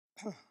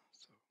So this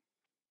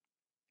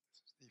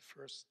is the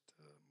first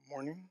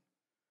morning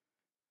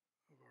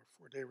of our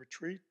 4-day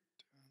retreat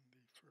and the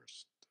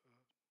first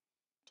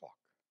talk.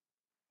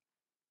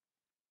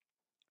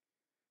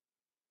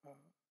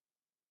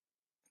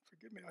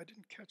 Forgive me, I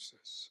didn't catch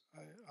this.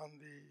 On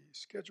the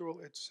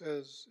schedule, it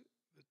says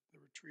that the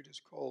retreat is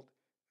called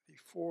the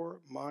 4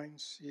 Mind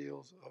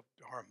Seals of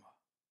Dharma.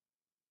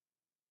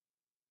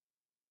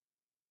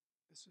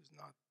 This is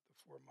not the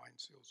 4 Mind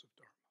Seals of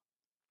Dharma.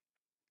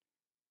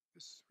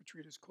 This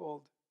retreat is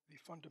called the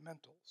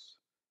Fundamentals,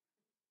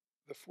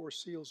 the 4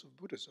 Seals of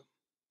Buddhism.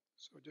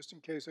 So just in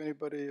case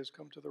anybody has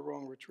come to the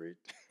wrong retreat,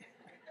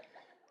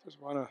 just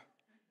want to,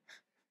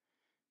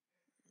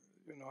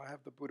 I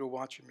have the Buddha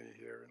watching me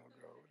here, and I'll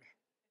go, what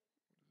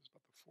is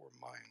about the 4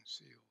 mind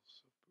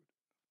seals of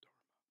Buddha, of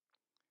Dharma?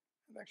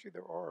 And actually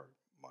there are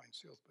mind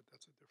seals, but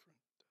that's a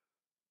different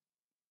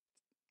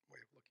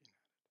way of looking at it.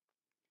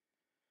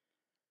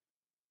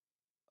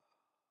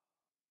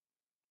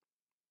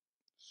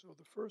 So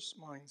the first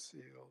mind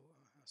seal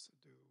has to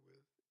do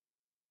with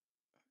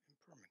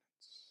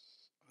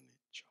impermanence,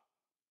 anicca.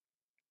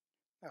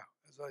 Now,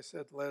 as I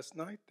said last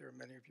night, there are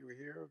many of you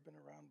here who have been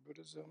around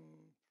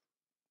Buddhism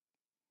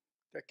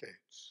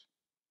decades,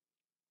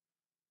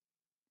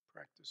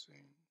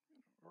 practicing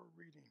or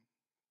reading.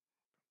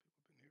 People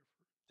have been here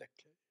for a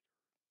decade.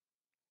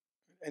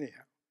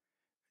 Anyhow,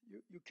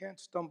 you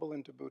can't stumble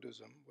into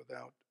Buddhism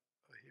without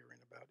hearing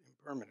about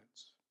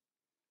impermanence.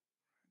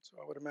 So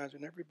I would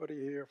imagine everybody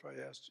here, if I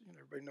asked,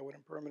 everybody know what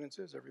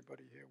impermanence is,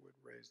 everybody here would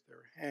raise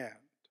their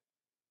hand.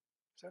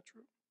 Is that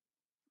true?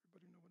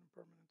 Everybody know what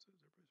impermanence is?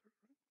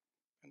 Everybody's heard,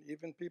 right? And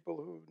even people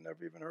who've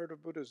never even heard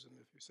of Buddhism,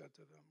 if you said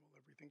to them,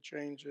 well, everything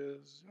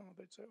changes,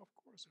 they'd say, of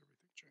course,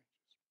 everything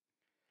changes.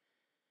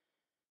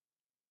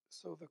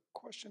 So the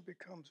question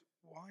becomes,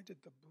 why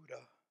did the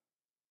Buddha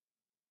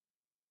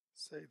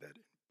say that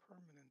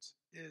impermanence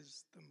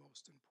is the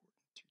most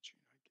important teaching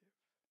I give?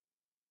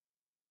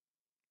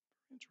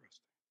 Very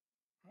interesting,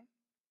 right?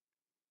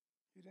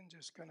 He didn't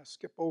just kind of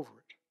skip over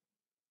it,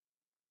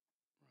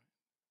 right?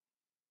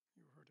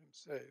 You heard him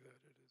say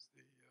that it is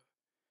the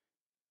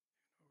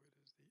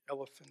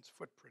elephant's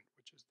footprint,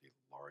 which is the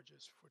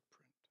largest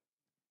footprint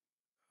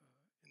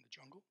in the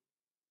jungle, right?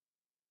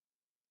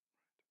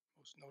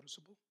 Most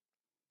noticeable.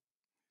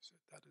 He said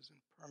that is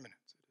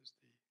impermanence.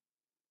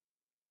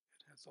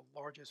 It has the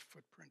largest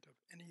footprint of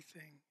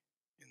anything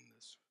in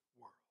this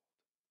world.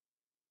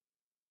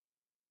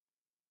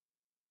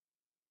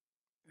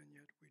 And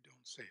yet we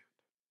don't see it,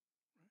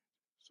 right?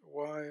 So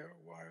why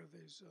are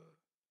these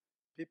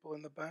people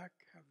in the back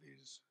have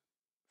these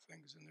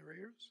things in their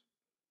ears?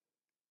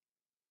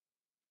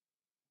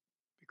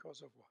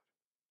 Because of what?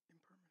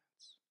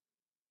 Impermanence.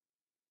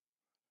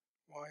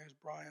 Why is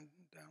Brian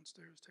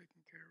downstairs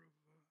taking care of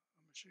a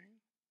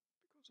machine?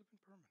 Because of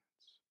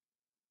impermanence.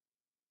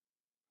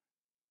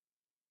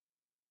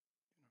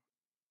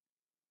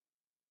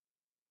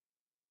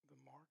 The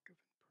mark of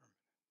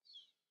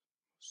impermanence,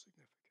 most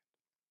significant.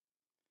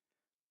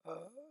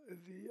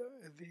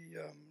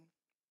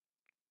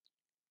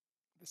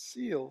 The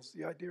seals,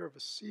 the idea of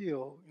a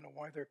seal,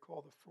 why they're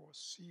called the 4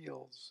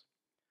 seals.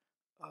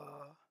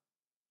 Uh,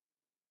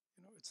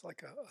 it's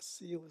like a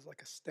seal is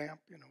like a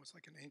stamp. It's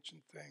like an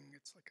ancient thing.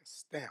 It's like a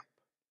stamp,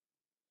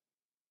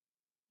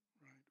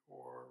 right?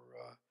 Or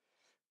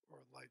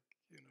like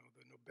the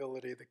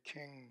nobility, the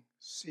king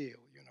seal.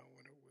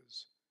 When it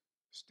was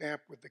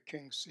stamped with the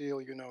king seal,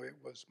 it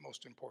was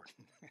most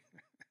important.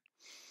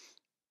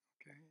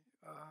 Okay.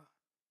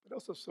 But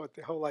also, so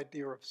the whole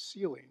idea of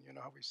sealing,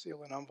 how we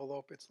seal an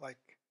envelope, it's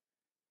like,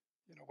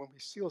 when we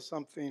seal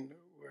something,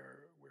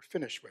 we're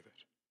finished with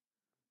it,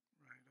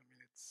 right? I mean,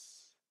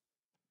 it's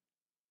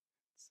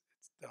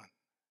done.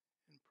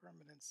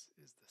 Impermanence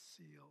is the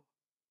seal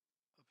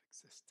of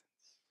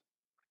existence,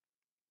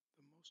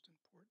 the most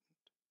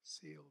important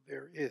seal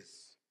there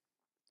is.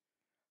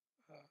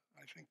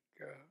 I think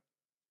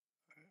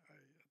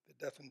the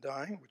death and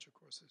dying, which of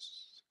course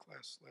is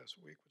class last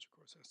week, which of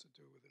course has to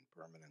do with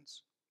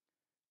impermanence,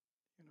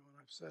 and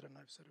I've said it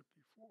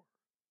before.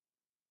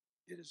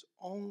 It is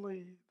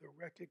only the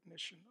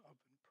recognition of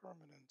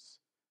impermanence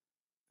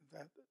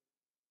that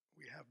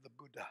we have the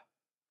Buddha.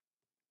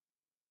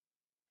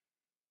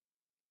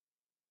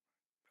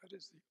 That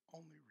is the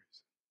only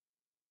reason,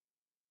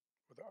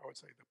 or I would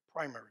say the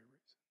primary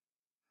reason,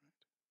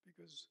 right?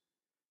 Because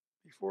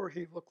before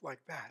he looked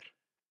like that,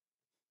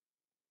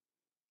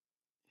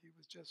 he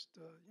was just,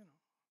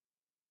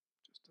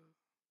 just a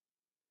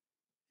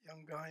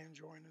young guy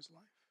enjoying his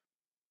life.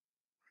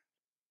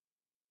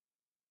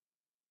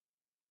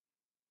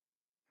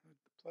 Had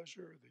the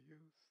pleasure, the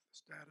youth, the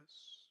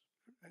status,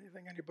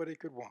 anything anybody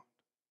could want.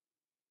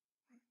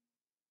 Right?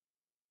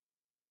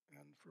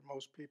 And for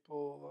most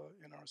people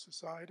in our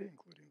society,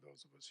 including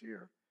those of us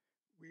here,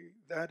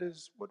 that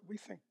is what we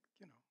think,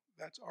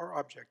 that's our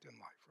object in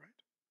life,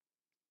 right?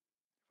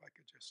 If I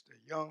could just stay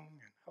young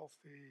and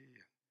healthy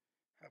and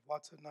have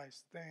lots of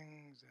nice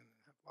things and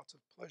have lots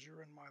of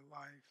pleasure in my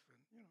life, and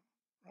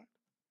right? I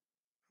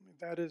mean,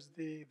 that is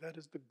the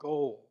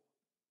goal.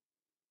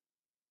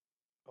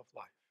 of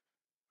life.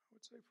 I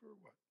would say for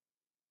what?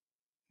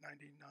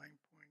 99.9%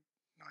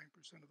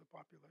 of the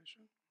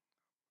population?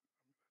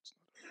 That's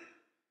not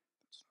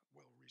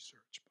well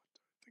researched, but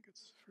I think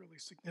it's fairly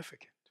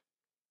significant.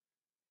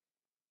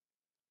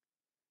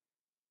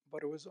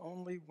 But it was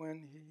only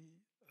when he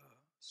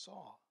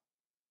saw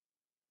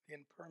the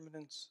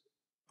impermanence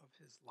of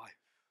his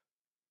life,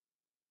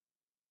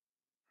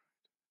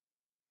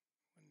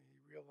 when he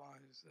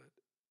realized that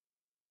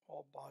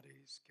all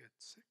bodies get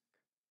sick,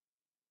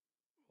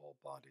 all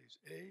bodies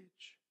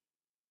age,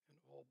 and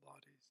all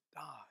bodies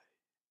die.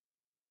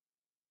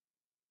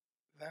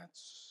 That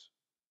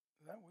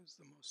was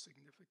the most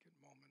significant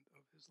moment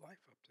of his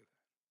life up to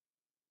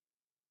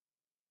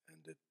then.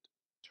 And it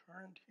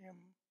turned him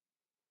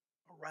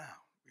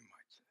around, we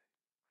might say.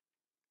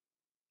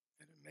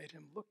 And it made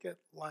him look at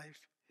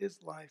life,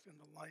 his life, and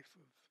the life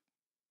of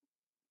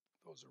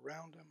those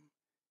around him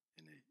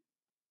in a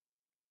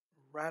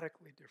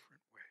radically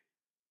different way.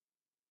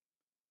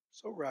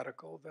 So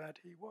radical that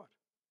he what?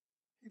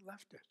 He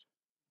left it.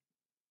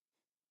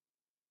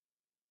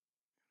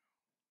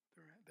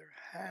 There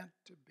had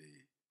to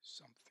be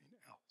something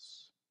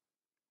else.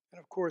 And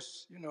of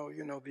course,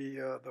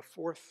 the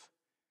fourth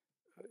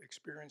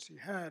experience he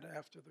had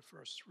after the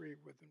first three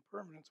with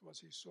impermanence was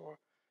he saw,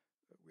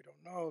 we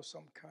don't know,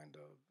 some kind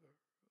of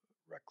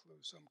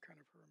recluse, some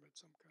kind of hermit,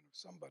 some kind of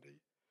somebody,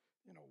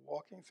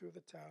 walking through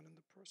the town, and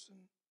the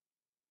person,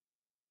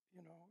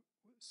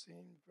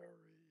 seemed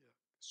very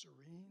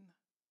serene,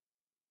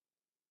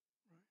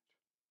 right?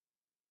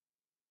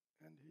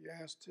 And he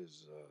asked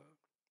his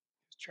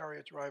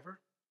chariot driver,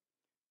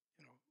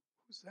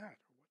 who's that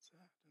or what's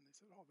that? And they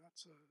said, oh,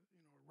 that's a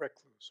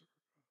recluse or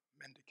a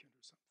mendicant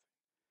or something.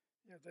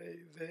 Yeah,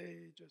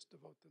 they just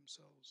devote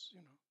themselves,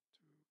 to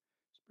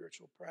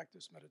spiritual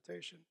practice,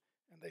 meditation,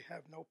 and they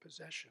have no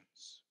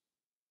possessions.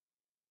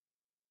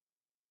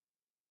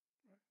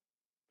 Right?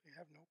 They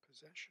have no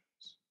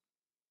possessions.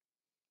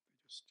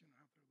 They just, have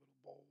their little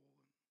bowl,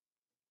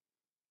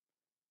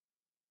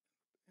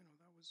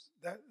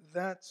 and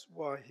that's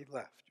why he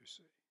left. You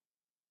see,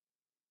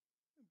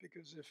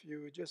 because if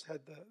you just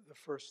had the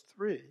first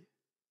three,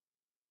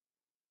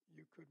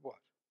 you could what?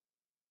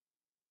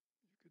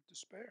 You could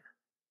despair.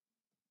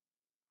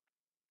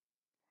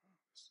 Wow,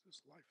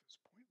 this life is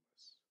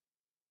pointless,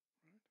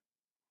 right?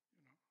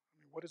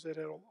 What is it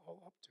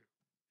all up to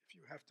if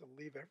you have to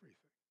leave everything?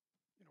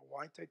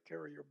 Why take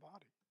care of your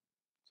body?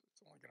 So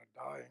it's only going to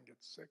die and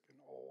get sick and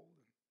old.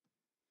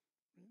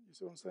 And you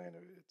see what I'm saying?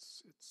 It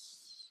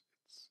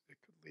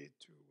could lead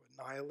to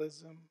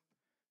nihilism.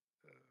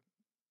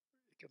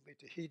 It could lead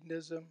to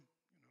hedonism.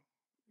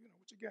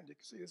 Which again you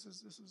can see this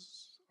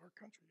is our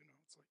country.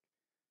 It's like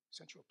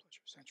sensual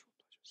pleasure, sensual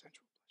pleasure,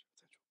 sensual pleasure,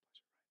 sensual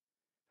pleasure.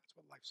 Right? That's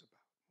what life's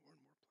about. More and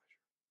more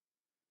pleasure.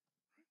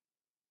 Right?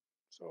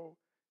 So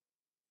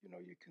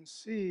you can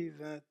see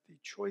that the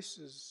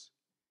choices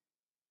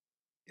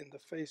in the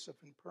face of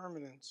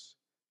impermanence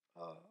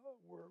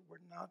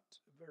were not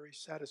very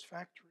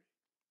satisfactory,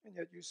 and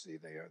yet you see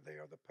they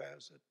are the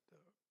paths that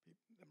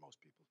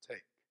most people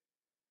take.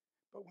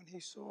 But when he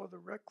saw the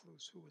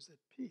recluse who was at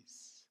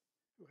peace,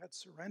 who had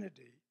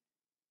serenity,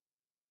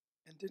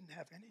 and didn't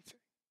have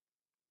anything,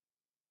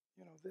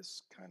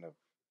 this kind of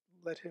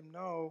let him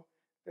know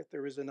that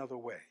there is another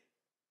way.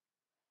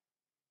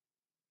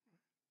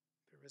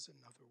 There is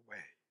another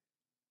way.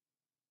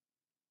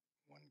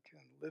 One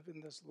can live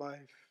in this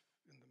life,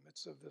 in the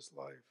midst of this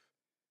life,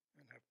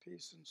 and have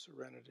peace and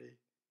serenity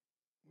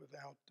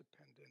without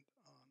dependent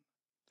on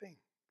things,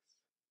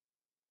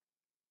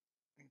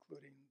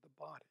 including the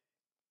body.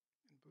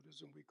 In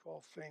Buddhism, we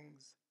call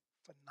things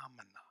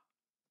phenomena.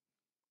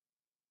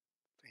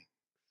 Things.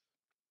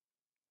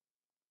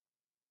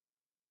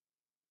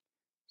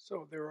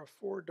 So there are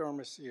 4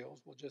 Dharma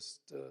seals.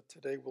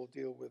 Today we'll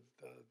deal with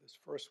this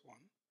first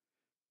one,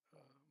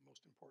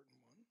 most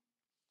important one.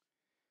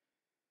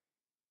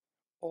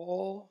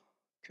 All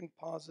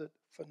composite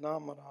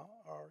phenomena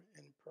are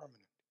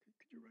impermanent.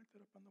 Could you write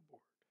that up on the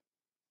board?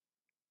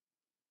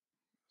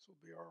 This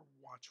will be our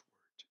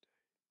watchword today.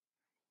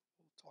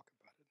 We'll talk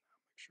about it now.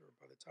 Make sure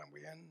by the time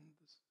we end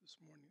this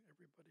morning,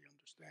 everybody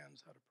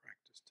understands how to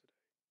practice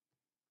today.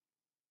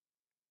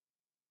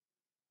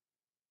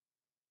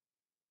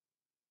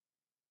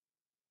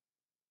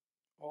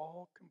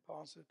 All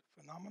composite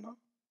phenomena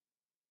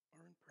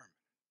are impermanent.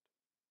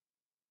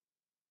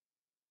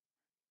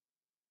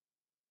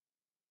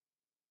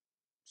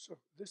 So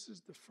this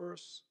is the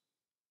first,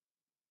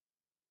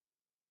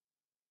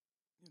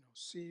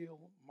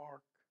 seal,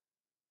 mark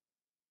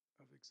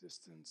of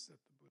existence that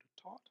the Buddha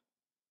taught.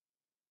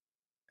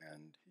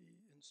 And he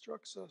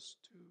instructs us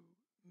to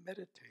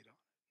meditate on it.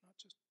 Not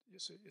just, you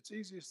see, it's the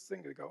easiest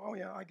thing to go, oh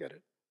yeah, I get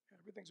it.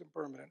 Everything's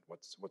impermanent.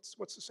 What's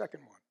the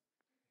second one?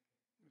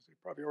 You see,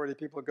 probably already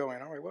people are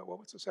going, all right,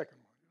 what's the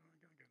second one? I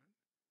gotta get it.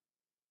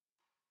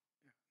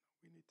 Yeah, no,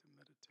 we need to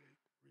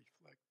meditate,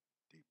 reflect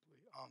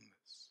deeply on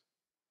this.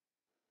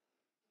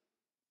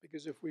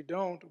 Because if we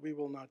don't, we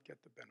will not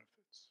get the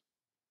benefits.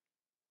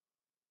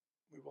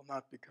 We will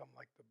not become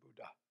like the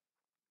Buddha.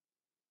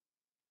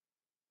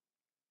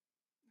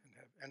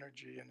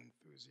 energy and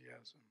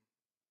enthusiasm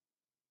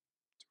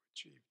to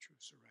achieve true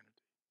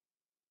serenity,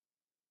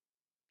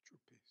 true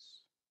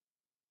peace.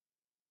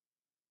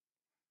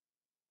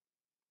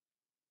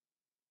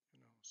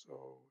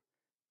 So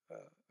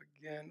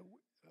again,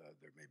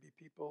 there may be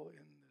people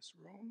in this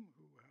room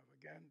who have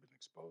again been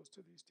exposed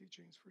to these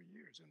teachings for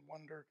years and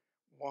wonder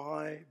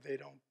why they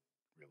don't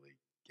really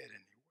get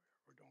anywhere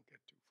or don't get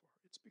too far.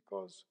 It's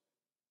because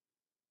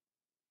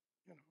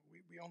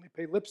we only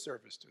pay lip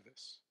service to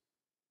this.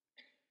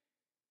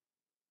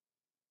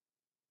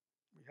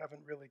 We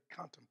haven't really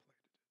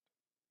contemplated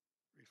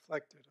it,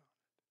 reflected on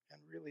it,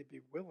 and really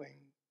be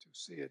willing to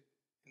see it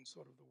in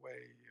sort of the way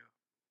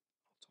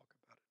I'll talk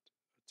about it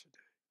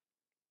today.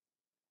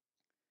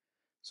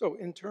 So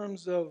in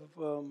terms of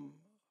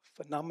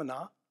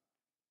phenomena,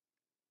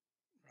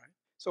 right?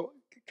 So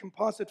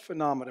composite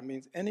phenomena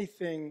means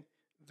anything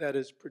that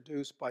is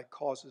produced by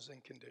causes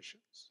and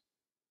conditions,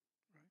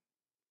 right,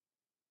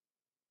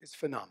 is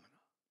phenomena.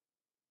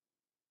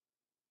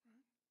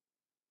 Right?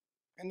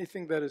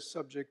 Anything that is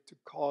subject to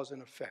cause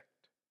and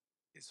effect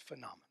is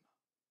phenomena.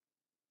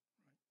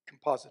 Right?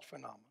 Composite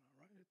phenomena,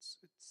 right? It's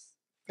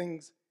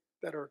things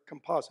that are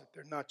composite.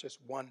 They're not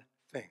just one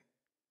thing.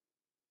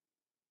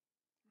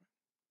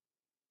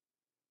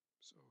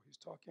 So he's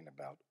talking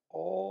about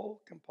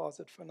all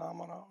composite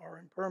phenomena are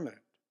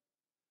impermanent.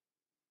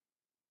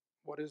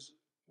 What's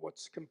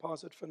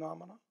composite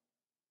phenomena?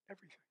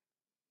 Everything.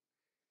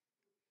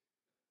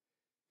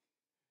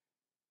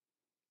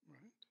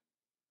 Right?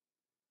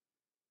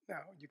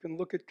 Now, you can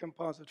look at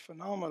composite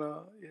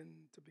phenomena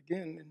to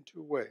begin in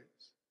two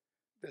ways.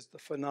 There's the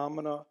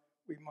phenomena,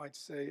 we might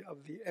say,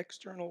 of the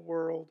external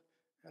world,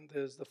 and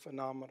there's the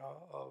phenomena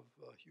of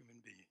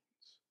human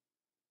beings.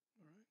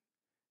 All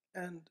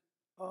right? And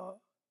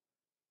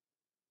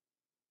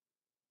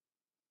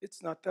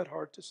it's not that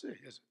hard to see,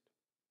 is it?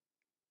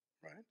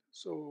 Right?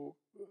 So,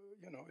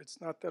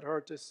 it's not that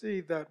hard to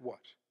see that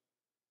what?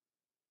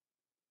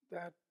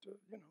 That,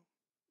 if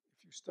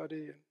you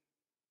study in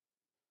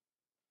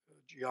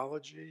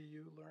geology,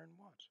 you learn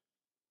what?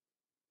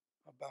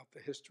 About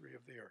the history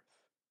of the earth.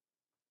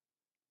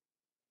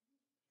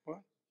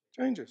 What?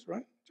 Changes,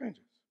 right?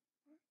 Changes.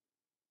 Right?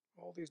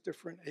 All these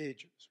different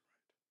ages, right?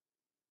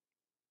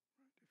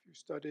 Right? If you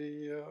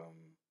study,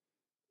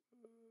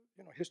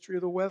 history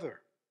of the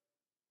weather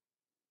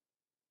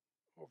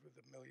over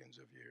the millions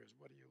of years,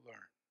 what do you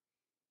learn?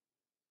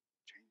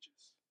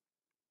 Changes,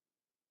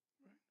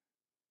 right?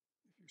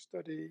 If you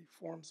study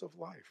forms of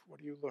life, what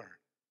do you learn?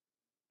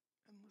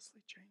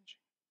 Endlessly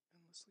changing,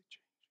 endlessly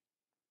changing,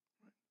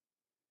 right?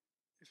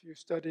 If you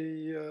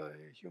study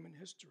human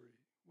history,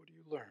 what do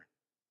you learn?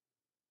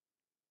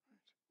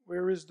 Right?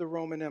 Where is the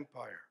Roman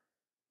Empire?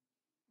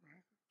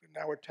 Right? They're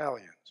now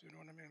Italians, you know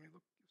what I mean?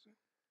 Look, you see?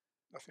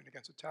 Nothing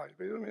against Italians,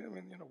 but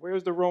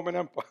where's the Roman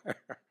Empire?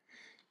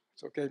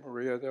 It's okay,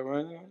 Maria.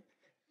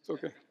 It's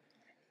okay.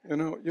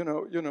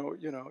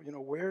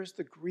 Where's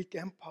the Greek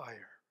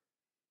Empire?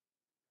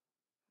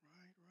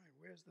 Right, right.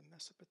 Where's the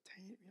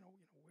Mesopotamia?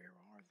 Where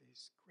are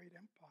these great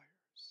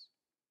empires?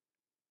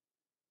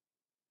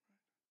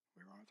 Right?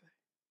 Where are they?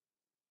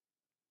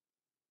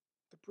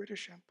 The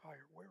British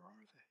Empire, where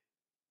are they?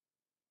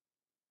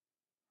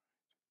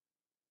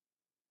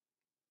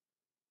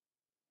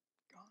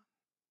 Gone.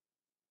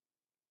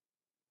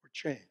 Or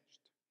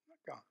changed.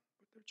 Not gone,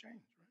 but they're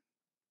changed, right?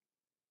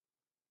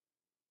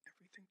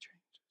 Everything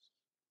changes.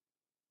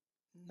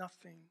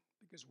 Nothing.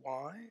 Because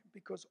why?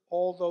 Because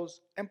all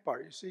those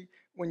empires, you see,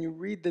 when you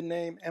read the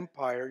name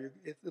empire,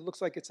 it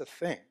looks like it's a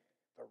thing,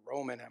 the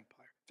Roman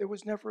Empire. There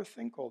was never a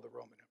thing called the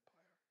Roman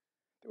Empire.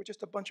 There were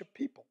just a bunch of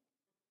people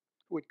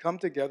who would come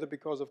together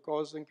because of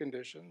causes and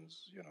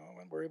conditions,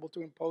 and were able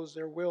to impose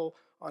their will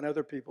on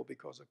other people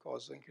because of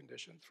causes and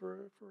conditions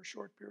for a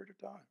short period of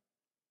time.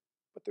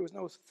 But there was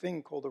no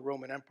thing called the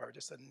Roman Empire,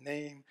 just a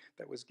name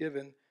that was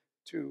given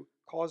to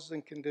causes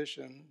and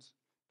conditions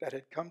that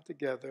had come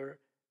together.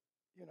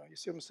 You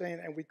see what I'm saying?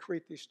 And we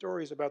create these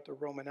stories about the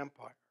Roman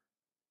Empire.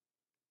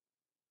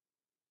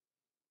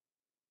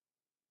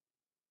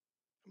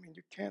 I mean,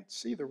 you can't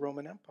see the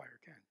Roman Empire,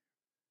 can you?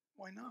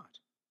 Why not?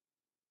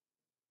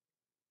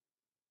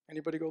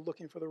 Anybody go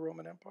looking for the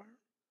Roman Empire?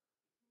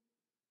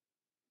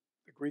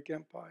 The Greek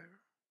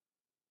Empire?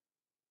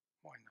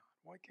 Why not?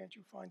 Why can't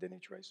you find any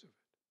trace of it?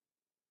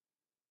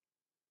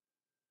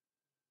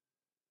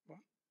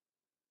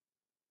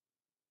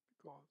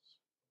 Well,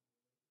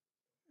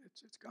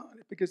 because it's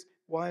gone. Because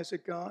why is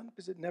it gone?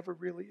 Because it never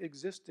really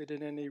existed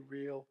in any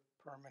real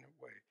permanent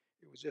way.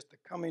 It was just the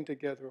coming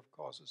together of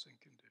causes and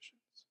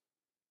conditions,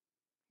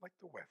 like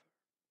the weather,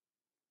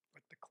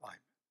 like the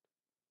climate,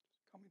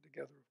 coming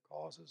together of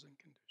causes and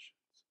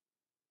conditions.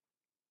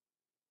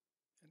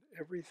 And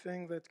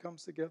everything that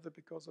comes together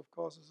because of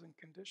causes and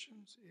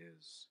conditions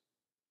is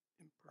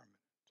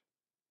impermanent,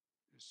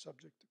 is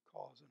subject to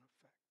cause and effect.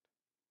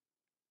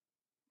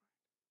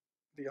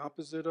 The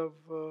opposite of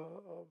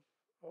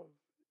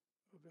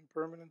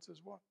impermanence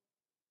is what?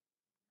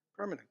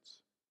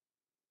 Permanence.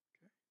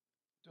 Okay?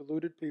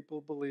 Deluded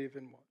people believe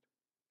in what?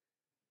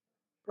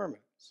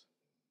 Permanence.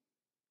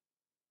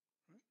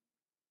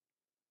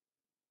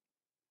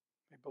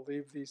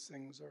 believe these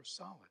things are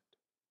solid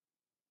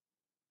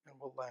and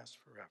will last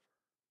forever,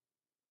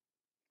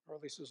 or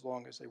at least as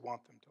long as they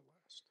want them to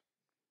last.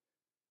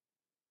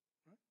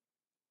 Right?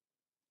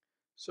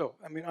 So,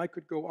 I mean, I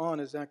could go on.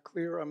 Is that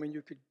clear? I mean,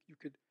 you could,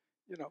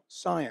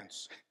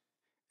 science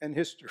and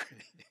history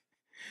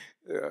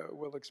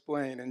will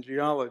explain, and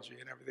geology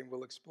and everything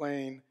will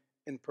explain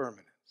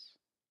impermanence,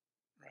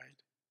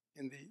 right?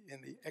 In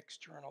the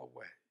external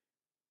way.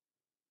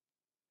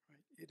 Right?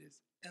 It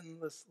is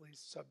endlessly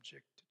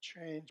subject to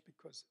change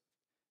because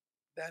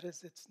that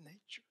is its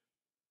nature.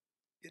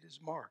 It is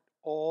marked.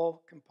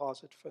 All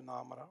composite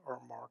phenomena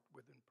are marked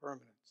with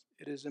impermanence.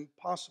 It is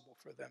impossible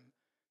for them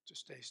to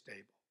stay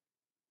stable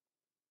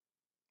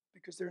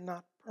because they're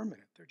not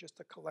permanent. They're just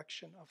a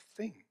collection of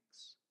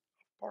things,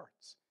 of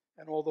parts.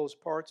 And all those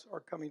parts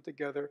are coming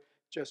together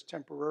just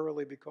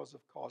temporarily because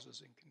of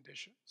causes and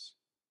conditions.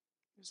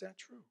 Is that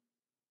true?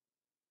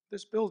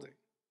 This building,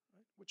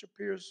 right, which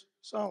appears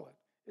solid,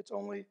 it's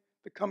only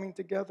the coming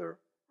together.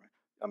 Right?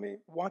 I mean,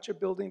 watch a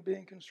building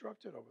being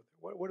constructed over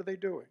there. What are they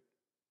doing?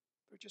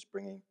 They're just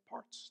bringing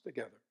parts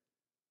together,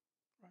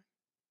 right,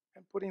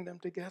 and putting them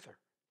together.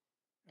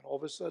 And all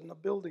of a sudden, a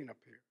building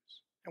appears.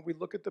 And we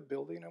look at the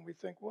building and we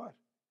think, what?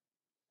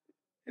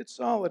 It's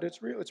solid,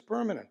 it's real, it's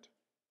permanent.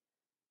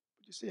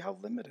 But you see how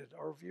limited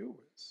our view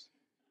is.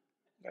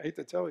 I hate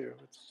to tell you,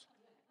 it's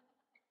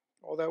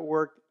all that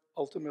work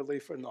ultimately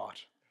for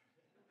naught.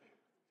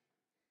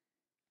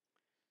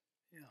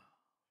 Yeah.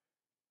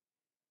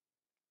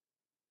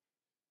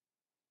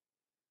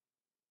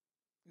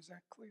 Is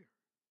that clear?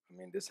 I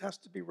mean, this has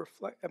to be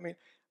reflected. I mean,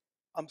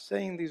 I'm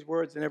saying these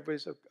words and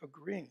everybody's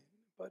agreeing,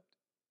 but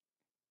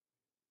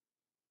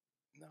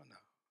no,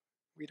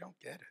 we don't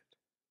get it.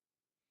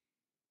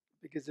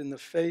 Because in the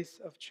face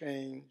of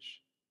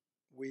change,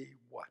 we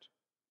what?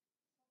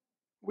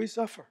 We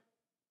suffer.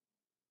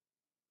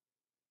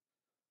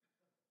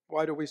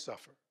 Why do we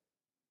suffer?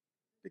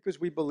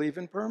 Because we believe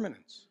in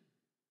permanence.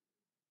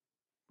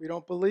 We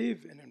don't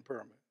believe in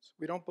impermanence.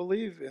 We don't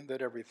believe in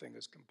that everything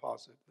is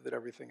composite, that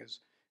everything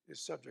is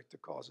subject to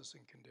causes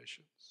and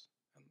conditions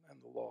and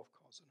the law of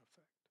cause and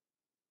effect.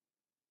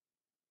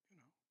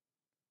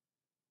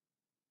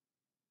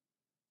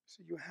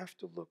 So you have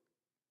to look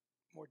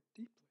more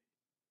deeply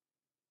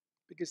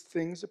because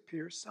things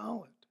appear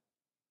solid.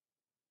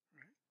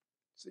 Right?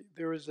 See,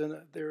 there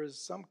is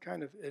some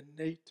kind of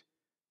innate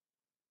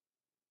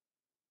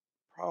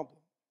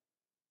problem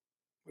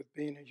with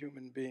being a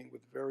human being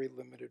with very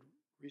limited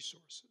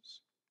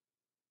resources.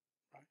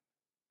 Right?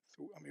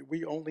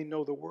 We only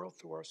know the world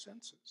through our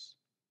senses.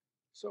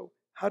 So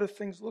how do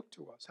things look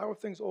to us? How do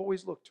things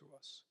always look to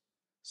us?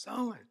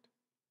 Solid.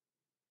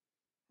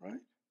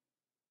 Right?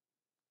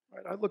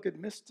 Right? I look at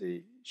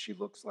Misty, she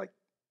looks like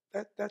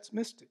that's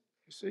Misty.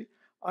 You see?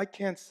 I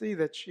can't see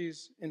that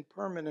she's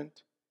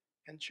impermanent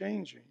and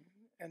changing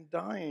and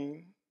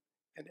dying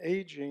and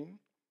aging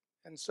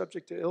and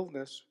subject to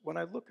illness when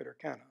I look at her,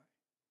 can I?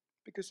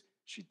 Because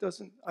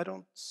I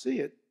don't see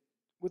it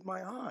with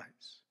my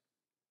eyes.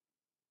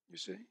 You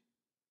see?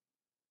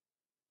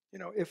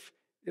 If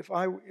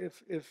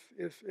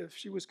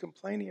she was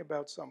complaining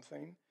about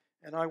something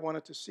and I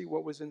wanted to see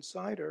what was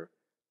inside her,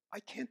 I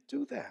can't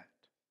do that.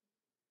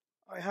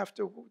 I have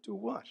to do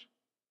what?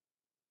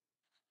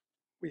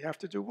 We have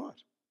to do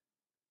what?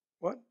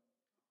 What?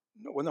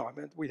 No, I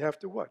meant we have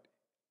to what?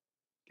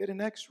 Get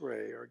an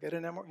X-ray or get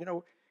an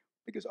MRI,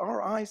 because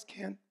our eyes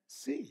can't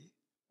see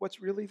what's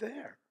really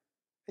there.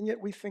 And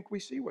yet we think we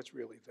see what's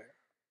really there.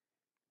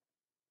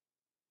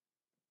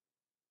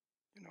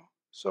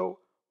 So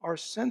our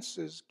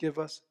senses give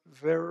us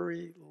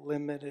very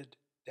limited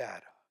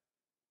data.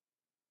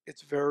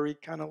 It's very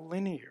kind of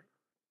linear,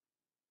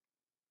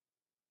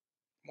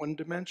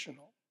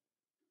 one-dimensional.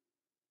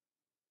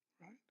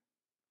 Right?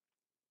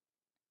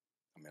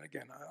 I mean,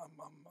 again,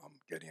 I'm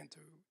getting into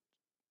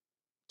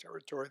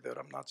territory that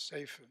I'm not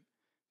safe in.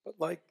 But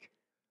like,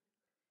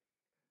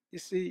 you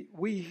see,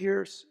 we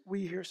hear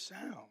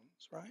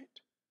sounds, right?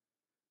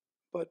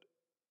 But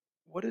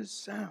what is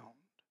sound?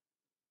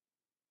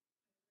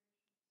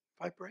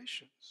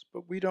 Vibrations.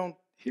 But we don't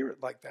hear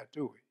it like that,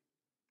 do we?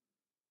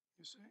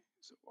 You see?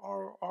 So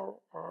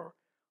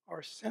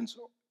our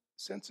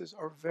senses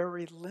are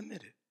very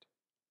limited.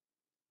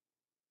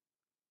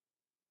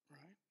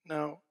 Right?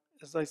 Now,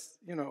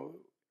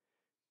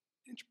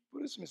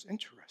 Buddhism is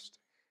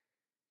interesting.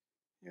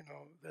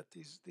 That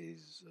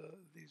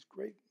these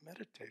great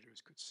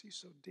meditators could see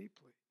so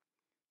deeply.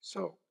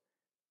 So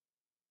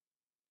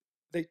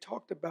they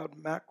talked about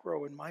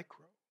macro and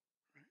micro.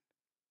 Right?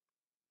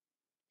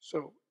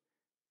 So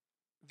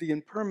the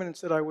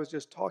impermanence that I was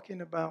just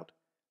talking about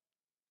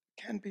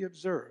can be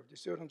observed. You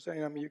see what I'm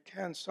saying? I mean, you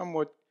can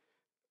somewhat,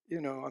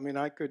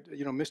 I could,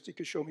 Misty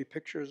could show me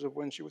pictures of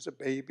when she was a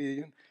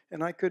baby,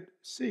 and I could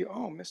see,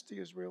 oh, Misty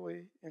is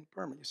really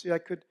impermanent. You see, I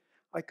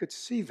could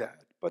see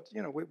that, but,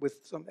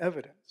 with some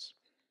evidence.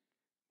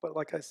 But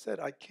like I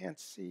said, I can't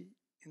see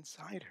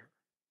inside her,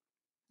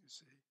 you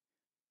see.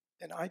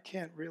 And I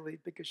can't really,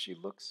 because she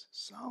looks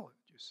solid,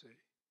 you see.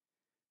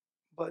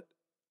 But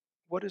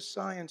what does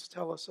science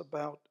tell us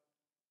about?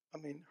 I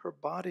mean, her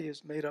body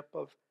is made up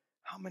of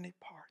how many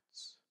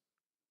parts?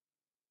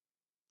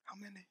 How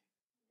many?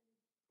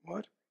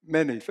 What?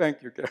 Many.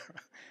 Thank you, Kara.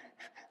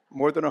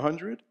 More than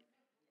 100?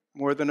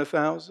 More than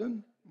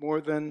 1,000?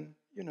 More than,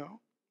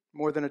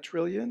 more than 1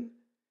 trillion?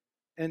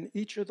 And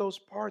each of those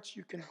parts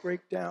you can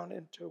break down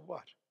into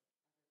what?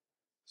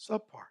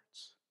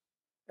 Subparts.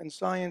 And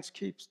science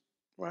keeps,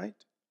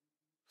 right,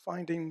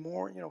 finding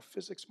more,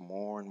 physics,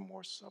 more and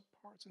more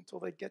subparts until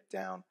they get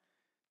down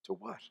to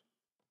what?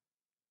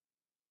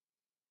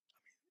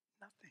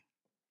 Nothing.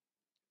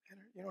 And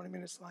you know what I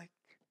mean? It's like,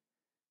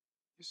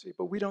 you see,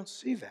 but we don't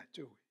see that,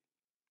 do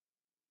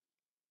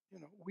we?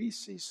 We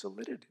see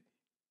solidity.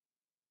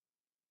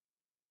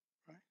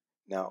 Right?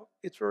 Now,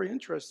 it's very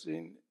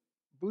interesting.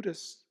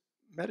 Buddhist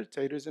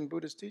meditators and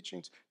Buddhist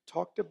teachings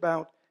talked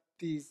about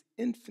these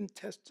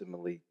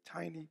infinitesimally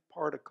tiny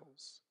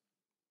particles,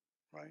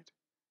 right,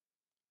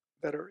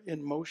 that are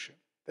in motion,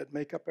 that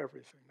make up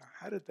everything. Now,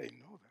 how did they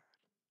know that?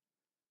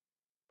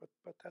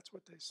 But that's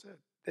what they said.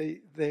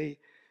 They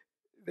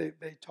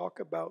talk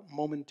about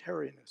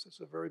momentariness. It's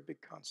a very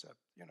big concept.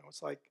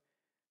 It's like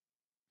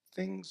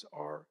things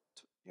are,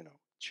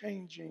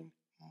 changing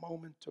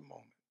moment to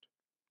moment.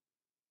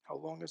 How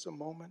long is a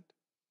moment?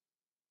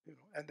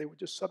 And they would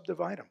just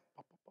subdivide them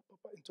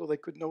until they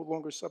could no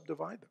longer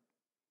subdivide them.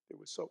 It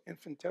was so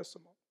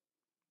infinitesimal.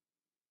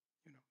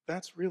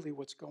 That's really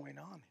what's going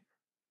on here.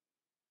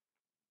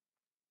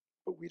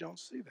 But we don't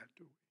see that,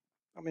 do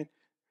we? I mean,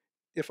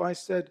 if I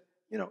said,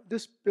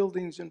 this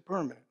building's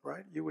impermanent,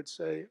 right? You would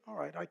say, all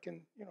right, I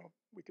can,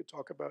 we could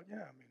talk about, yeah,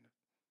 I mean,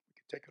 we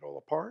could take it all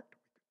apart. We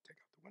could take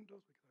out the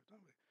windows. We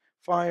could have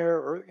fire,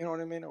 or, you know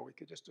what I mean? Or we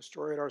could just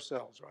destroy it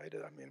ourselves, right?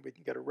 I mean, we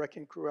can get a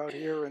wrecking crew out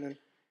here and then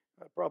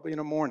probably in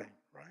the morning,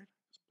 right?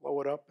 Just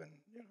blow it up and,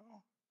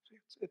 see,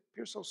 it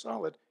appears so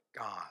solid,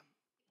 gone,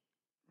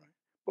 right?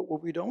 But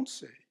what we don't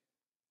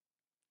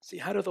see,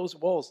 how do those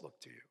walls look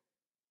to you?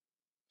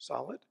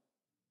 Solid?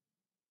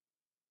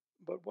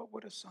 But what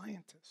would a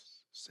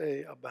scientist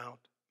say about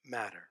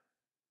matter,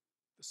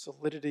 the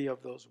solidity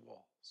of those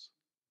walls?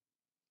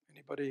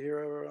 Anybody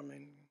here? I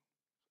mean,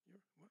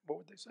 what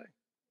would they say?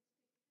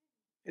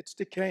 It's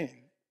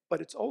decaying, but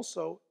it's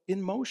also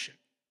in motion.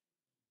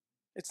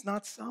 It's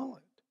not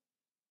solid.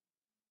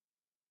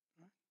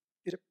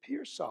 It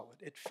appears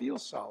solid. It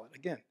feels solid.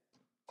 Again,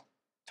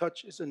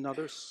 touch is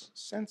another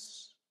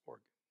sense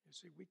organ. You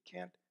see, we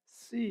can't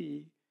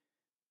see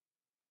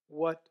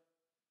what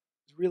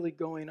is really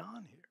going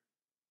on here.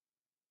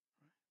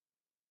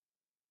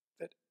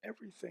 That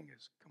everything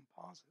is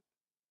composite,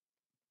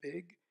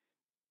 big.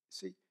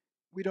 See,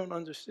 we don't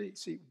understand.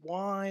 See,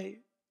 why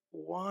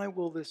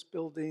will this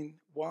building,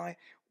 why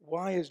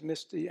is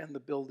Misty and the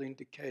building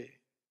decaying?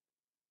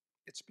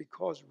 It's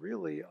because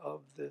really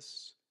of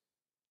this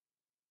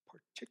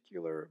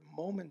particular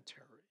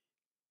momentary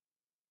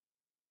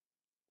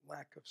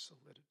lack of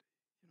solidity,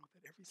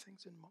 that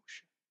everything's in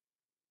motion,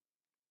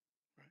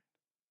 right?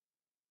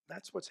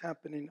 That's what's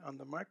happening on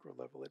the micro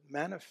level. It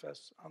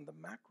manifests on the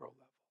macro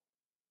level.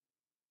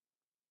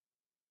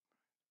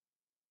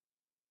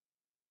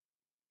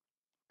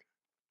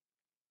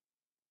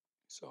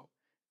 So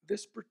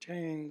this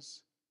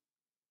pertains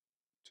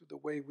to the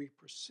way we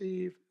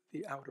perceive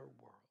the outer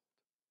world.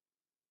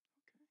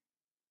 Okay?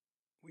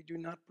 We do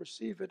not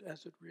perceive it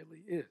as it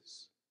really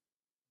is.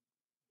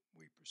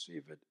 We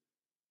perceive it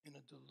in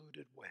a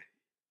diluted way,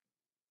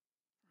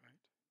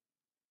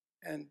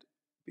 right? And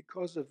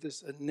because of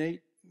this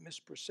innate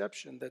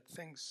misperception that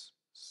things,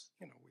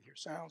 we hear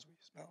sounds, we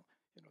smell,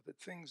 that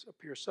things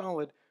appear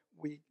solid,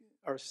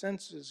 our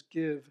senses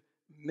give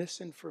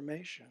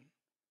misinformation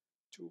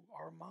to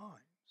our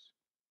minds.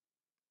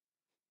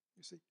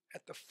 You see,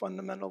 at the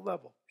fundamental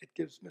level, it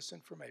gives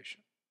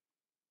misinformation.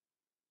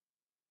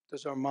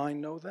 Does our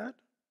mind know that,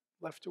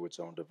 left to its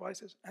own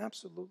devices?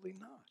 Absolutely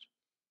not.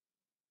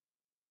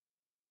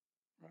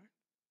 Right?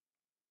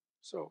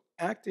 So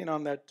acting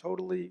on that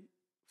totally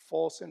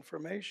false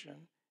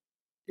information,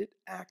 it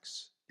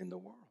acts in the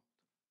world,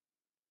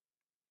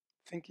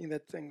 thinking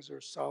that things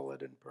are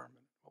solid and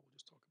permanent. Well, we'll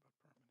just talk about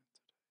permanent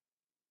today.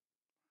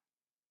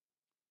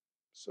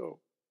 So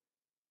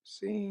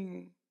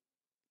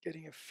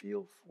getting a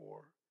feel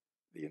for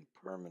the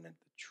impermanent,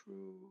 the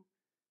true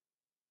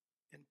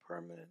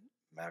impermanent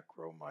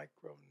macro,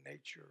 micro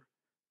nature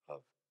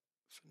of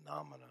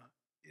phenomena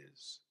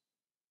is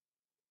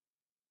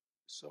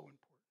so important.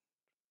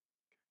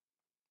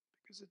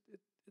 Because it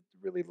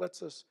really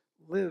lets us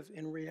live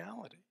in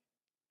reality.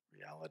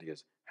 Reality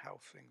is how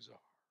things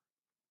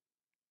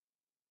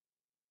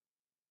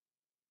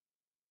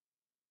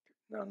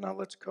are. Now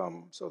let's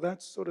come, so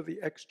that's sort of the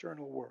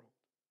external world,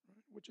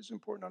 right? Which is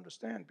important to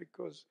understand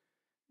because,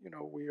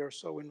 we are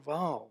so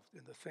involved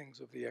in the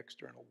things of the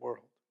external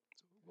world.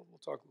 So we'll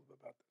talk a little bit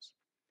about this.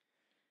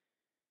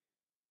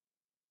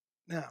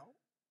 Now,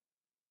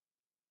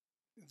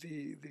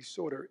 the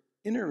sort of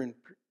inner,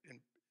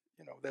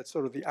 that's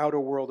sort of the outer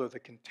world or the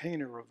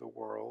container of the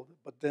world,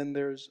 but then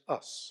there's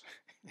us,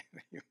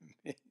 human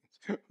beings,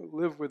 who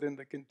live within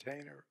the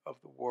container of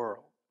the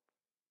world.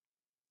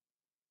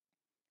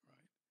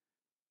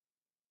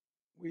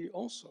 we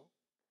also,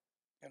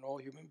 and all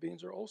human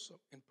beings are also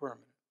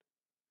impermanent.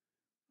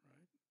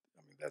 Right?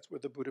 I mean, that's where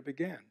the Buddha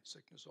began: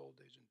 sickness, old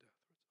age, and death.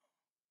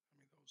 I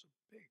mean, those are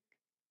big.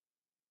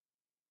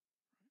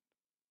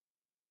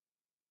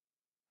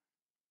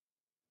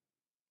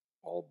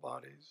 All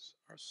bodies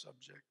are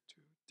subject to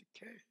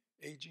decay.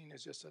 Aging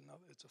is just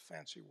another, it's a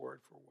fancy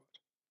word for what?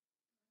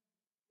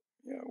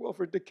 Yeah, well,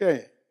 for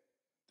decay,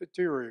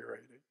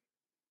 deteriorating.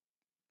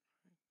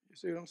 You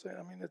see what I'm saying?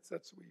 I mean,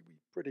 we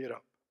pretty it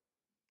up.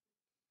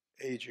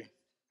 Aging.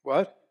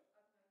 What?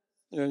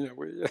 Yeah, yeah,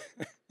 we, we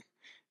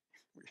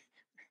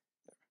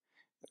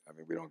I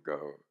mean, we don't go,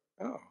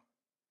 oh, yeah,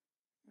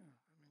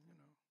 I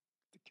mean,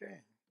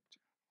 decaying.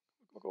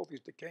 Look at all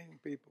these decaying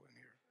people in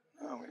here.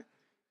 No, we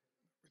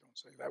don't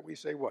say that. We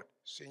say what?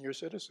 Senior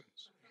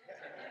citizens.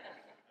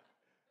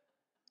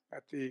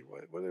 At the,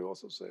 what do they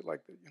also say?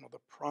 Like, the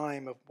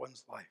prime of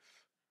one's life.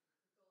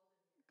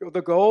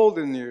 The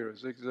golden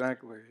years,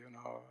 exactly,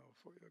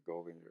 for the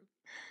golden years.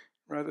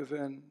 Rather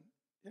than,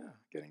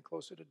 getting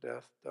closer to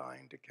death,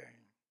 dying,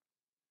 decaying,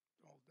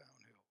 all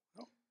downhill.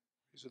 No,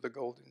 these are the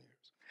golden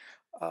years.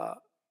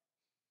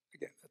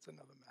 Again, that's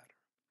another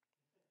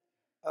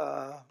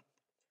matter.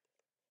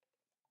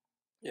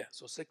 Yeah,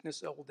 so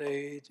sickness, old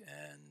age,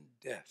 and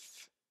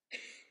death.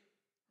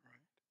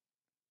 Right?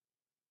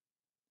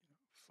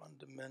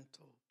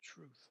 Fundamental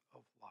truth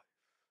of life.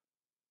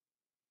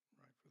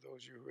 Right? For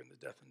those of you who are in the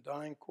death and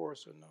dying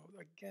course or know,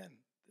 again,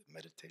 the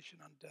meditation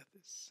on death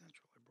is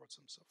central. I brought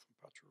some stuff from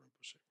Patrul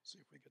Rinpoche. We'll see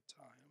if we get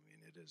time. I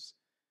mean, it is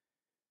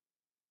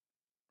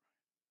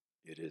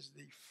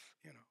the,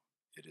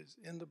 it is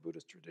in the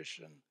Buddhist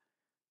tradition,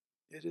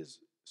 it is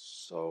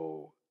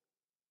so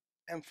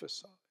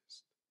emphasized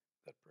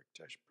that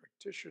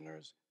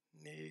practitioners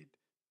need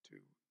to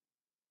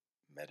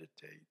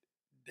meditate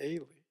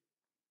daily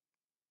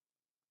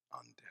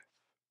on death,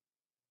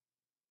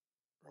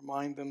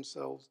 remind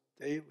themselves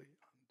daily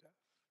on death,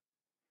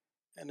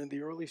 and in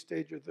the early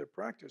stage of their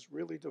practice,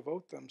 really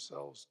devote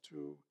themselves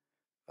to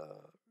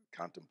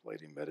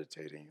contemplating,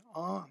 meditating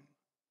on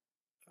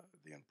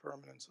the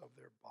impermanence of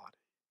their body.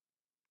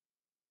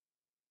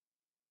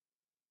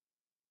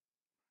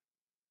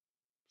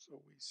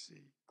 So we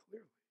see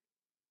clearly.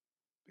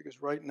 Because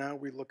right now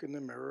we look in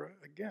the mirror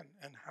again,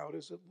 and how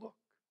does it look?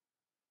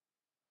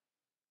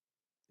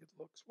 It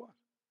looks what?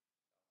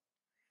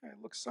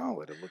 It looks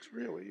solid. It looks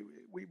real.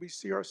 We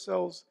see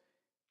ourselves,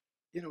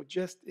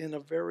 just in a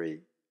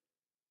very,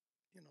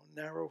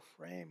 narrow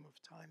frame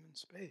of time and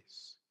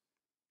space.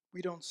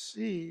 We don't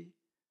see,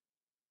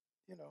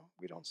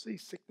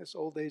 sickness,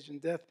 old age,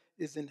 and death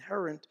is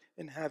inherent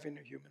in having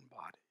a human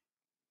body.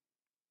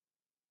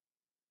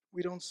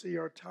 We don't see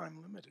our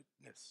time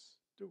limitedness,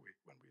 do we,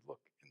 when we look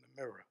in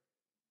the mirror?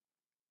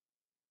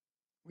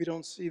 We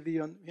don't see we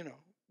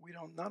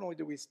don't, not only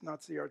do we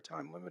not see our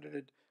time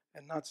limited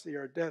and not see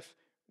our death,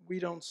 we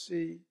don't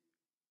see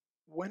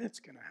when it's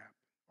going to happen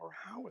or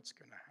how it's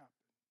going to happen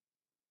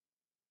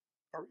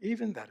or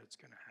even that it's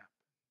going to happen.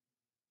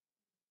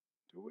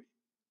 Do we?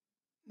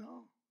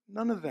 No,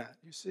 none of that,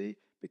 you see,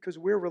 because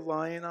we're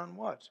relying on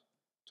what?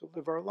 To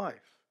live our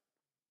life.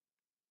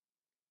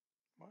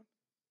 What?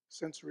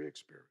 Sensory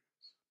experience.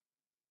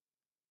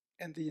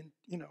 And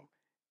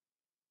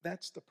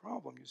that's the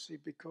problem, you see,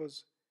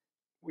 because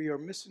we are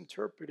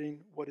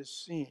misinterpreting what is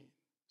seen.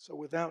 So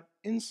without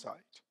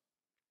insight,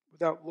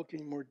 without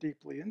looking more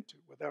deeply into,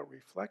 without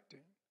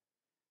reflecting,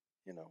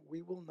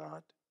 we will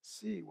not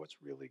see what's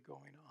really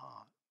going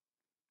on.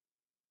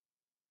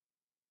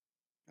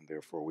 And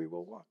therefore we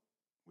will what?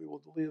 We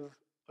will live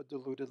a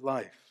deluded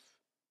life.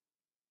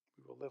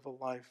 We will live a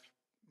life,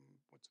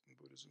 what in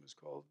Buddhism is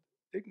called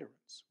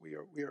ignorance. We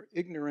are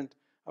ignorant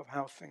of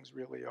how things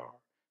really are.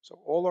 So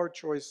all our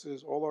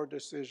choices, all our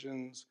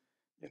decisions,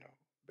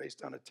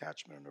 based on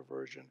attachment and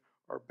aversion,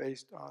 are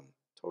based on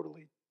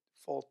totally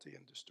faulty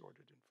and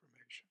distorted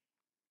information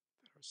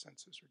that our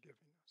senses are giving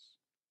us.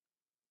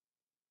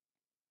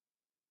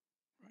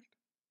 Right?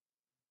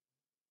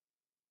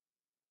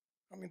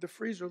 I mean, the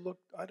freezer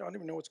I don't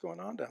even know what's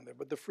going on down there,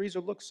 but the freezer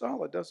looks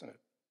solid, doesn't it?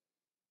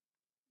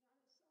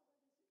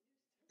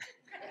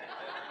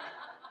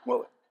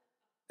 Well,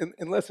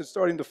 unless it's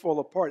starting to fall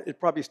apart, it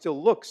probably still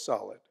looks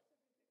solid.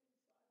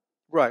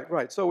 Right,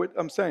 right. So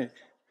I'm saying,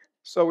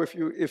 so if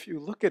you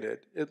look at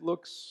it, it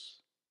looks,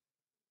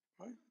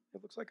 right?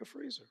 It looks like a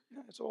freezer.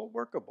 Yeah, it's all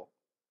workable,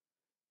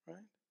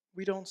 right?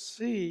 We don't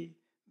see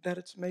that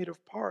it's made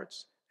of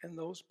parts, and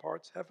those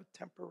parts have a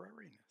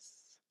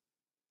temporariness.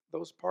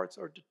 Those parts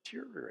are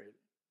deteriorating.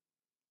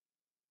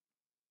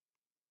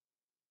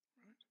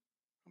 Right?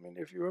 I mean,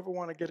 if you ever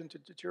want to get into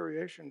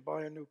deterioration,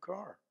 buy a new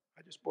car.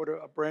 I just bought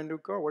a brand new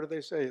car. What do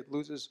they say? It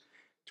loses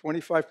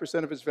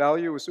 25% of its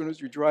value as soon as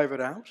you drive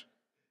it out?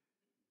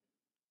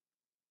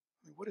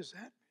 I mean, what does that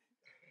mean?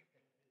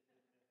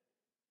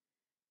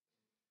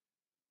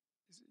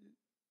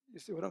 You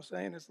see what I'm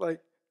saying? It's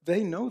like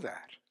they know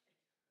that.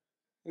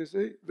 You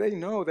see, they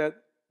know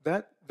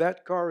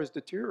that car is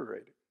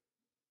deteriorating.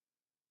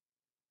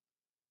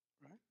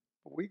 Right?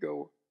 But we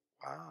go,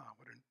 wow,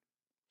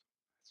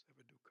 let's have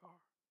a new car.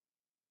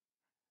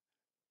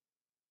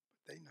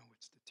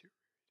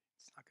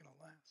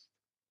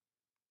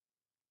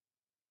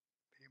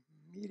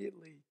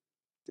 immediately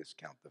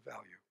discount the value.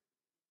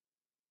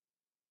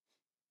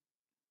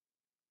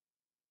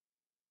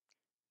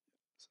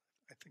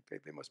 I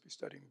think they must be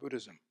studying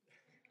Buddhism.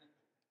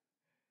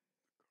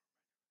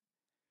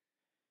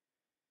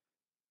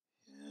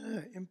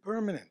 Yeah,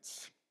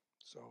 impermanence.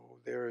 So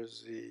there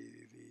is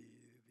the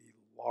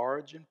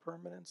large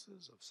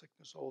impermanences of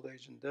sickness, old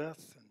age, and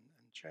death, and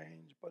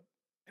change, but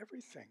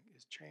everything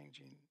is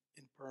changing,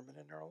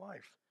 impermanent in our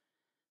life.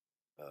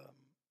 Um,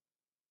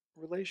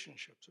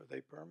 Relationships, are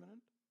they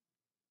permanent?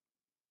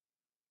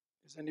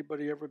 Has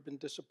anybody ever been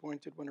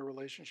disappointed when a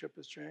relationship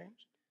has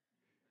changed?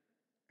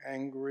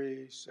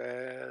 Angry,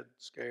 sad,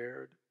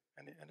 scared?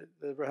 And it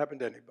never happened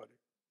to anybody.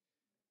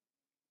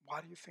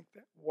 Why do you think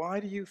that? Why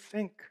do you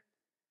think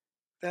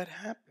that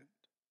happened?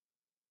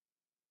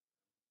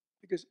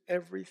 Because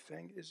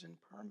everything is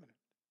impermanent.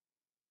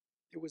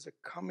 It was a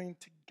coming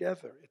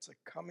together. It's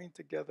a coming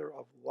together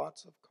of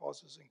lots of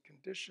causes and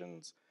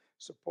conditions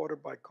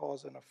supported by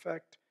cause and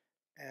effect,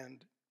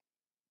 and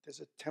there's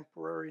a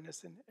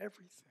temporariness in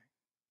everything.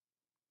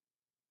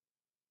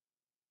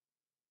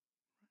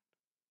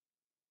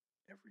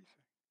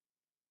 Everything.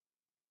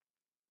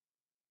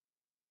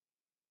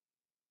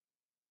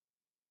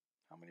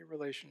 How many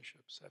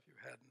relationships have you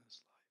had in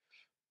this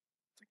life?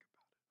 Think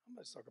about it. I'm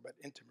not talking about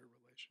intimate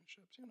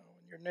relationships, in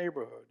your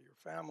neighborhood, your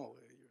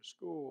family, your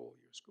school,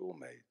 your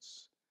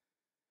schoolmates,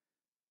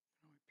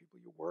 people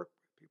you work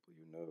with, people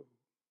you know.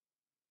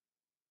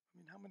 I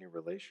mean, how many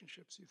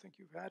relationships do you think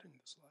you've had in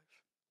this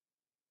life?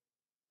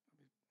 I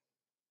mean,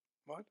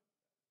 what?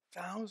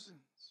 Thousands.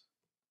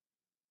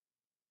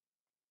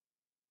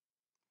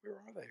 Where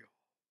are they all?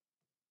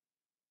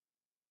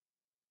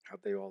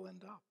 How'd they all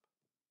end up?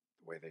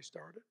 The way they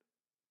started?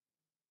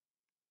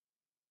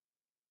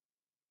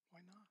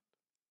 Why not?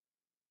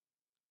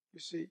 You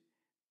see,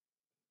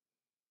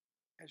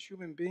 as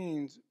human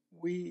beings,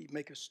 we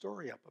make a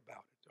story up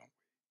about it, don't we?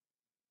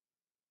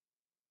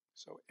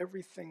 So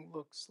everything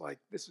looks like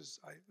I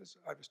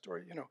have a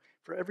story.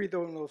 For every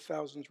one of those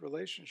thousands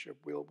relationship,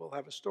 we'll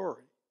have a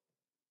story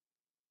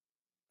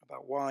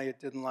about why it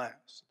didn't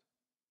last.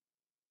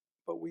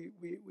 But we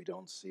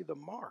don't see the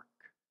mark.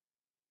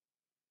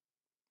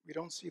 We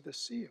don't see the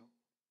seal.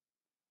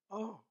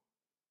 Oh,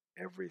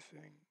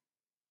 everything.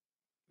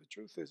 The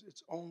truth is,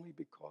 it's only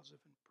because of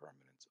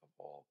impermanence of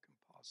all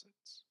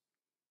composites.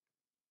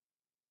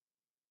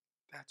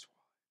 That's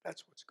why.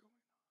 That's what's going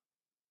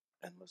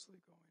on. Endlessly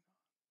going on.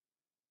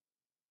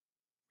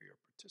 We are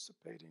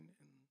participating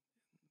in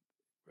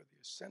where the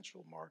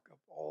essential mark of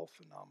all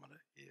phenomena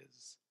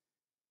is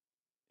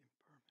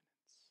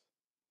impermanence.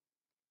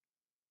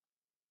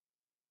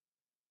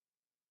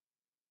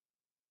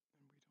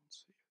 And we don't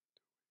see it,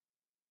 do we?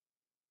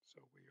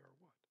 So we are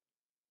what?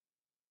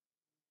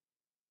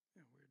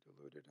 We're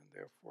deluded, and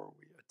therefore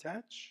we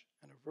attach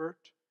and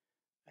avert,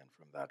 and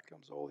from that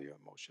comes all the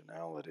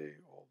emotionality,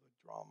 all the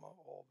drama,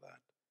 all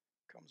that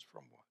comes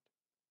from what?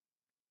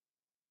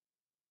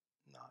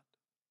 Not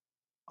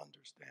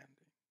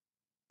understanding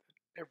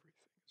that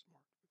everything is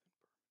marked with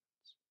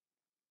impermanence.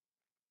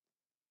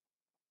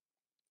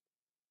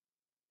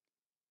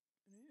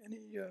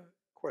 Any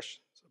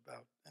questions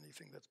about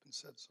anything that's been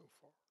said so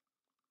far?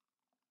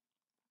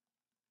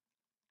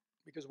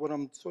 Because what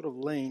I'm sort of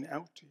laying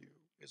out to you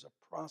is a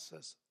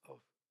process of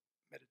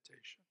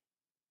meditation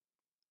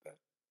that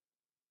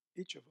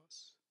each of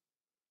us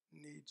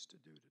needs to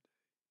do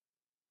today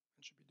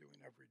and should be doing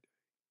every day.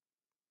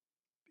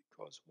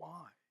 Because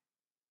why?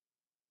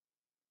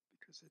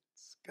 Because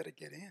it's got to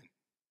get in.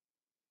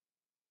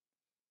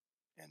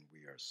 And we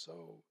are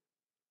so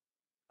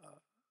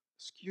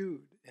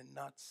skewed in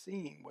not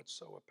seeing what's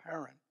so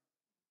apparent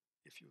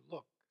if you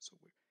look. So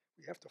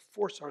we have to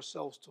force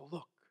ourselves to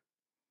look.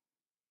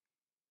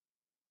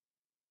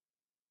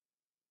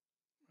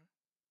 Right?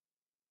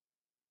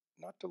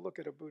 Not to look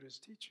at a Buddha's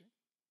teaching,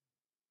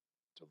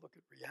 to look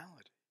at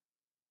reality.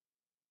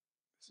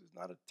 This is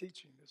not a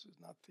teaching. This is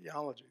not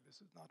theology.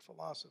 This is not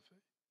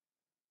philosophy.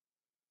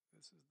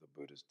 This is the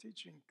Buddha's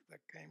teaching that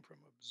came from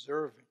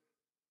observing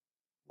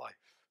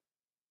life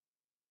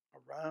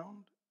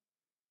around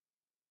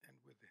and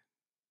within.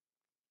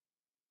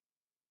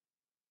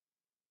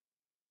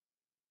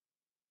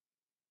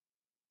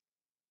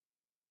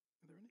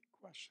 Are there any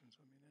questions?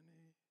 I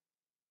mean,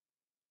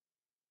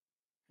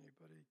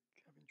 anybody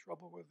having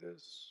trouble with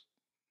this,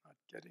 not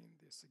getting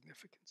the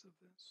significance of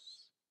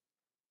this?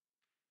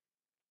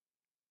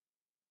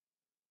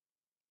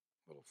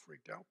 A little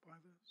freaked out by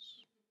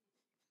this?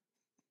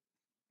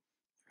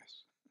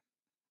 Yes.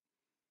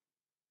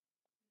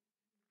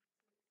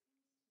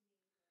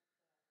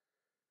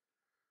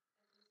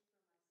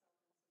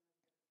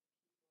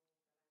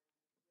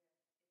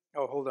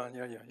 Oh, hold on.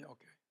 Yeah.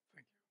 Okay.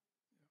 Thank you.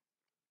 Yeah.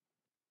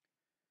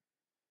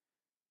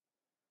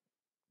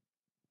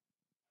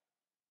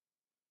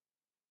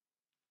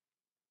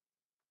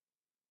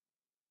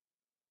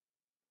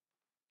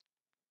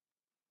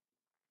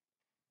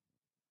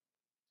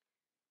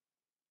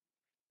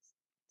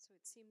 So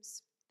it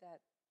seems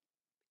that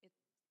it,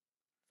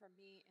 for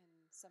me and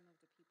some of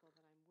the people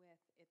that I'm with,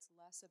 it's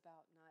less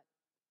about not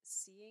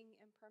seeing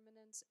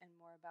impermanence and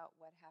more about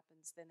what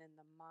happens then in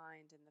the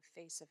mind, in the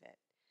face of it.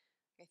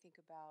 I think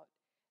about,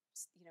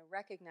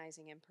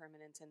 recognizing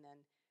impermanence and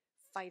then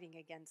fighting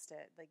against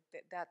it. Like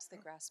that's the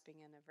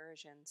grasping and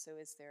aversion. So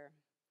is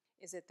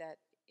it that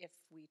if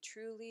we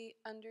truly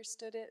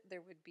understood it,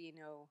 there would be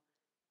no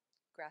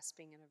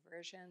grasping and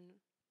aversion?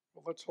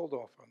 Well, let's hold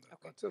off on that.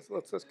 Okay.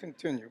 Let's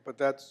continue. But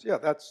that's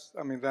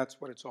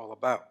what it's all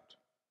about,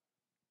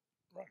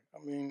 right?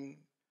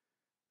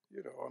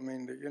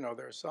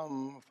 There are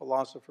some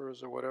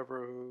philosophers or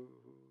whatever or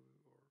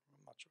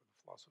I'm not sure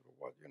the philosopher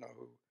what, who,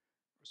 or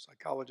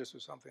psychologists or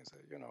something say,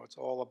 it's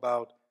all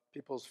about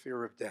people's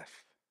fear of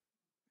death.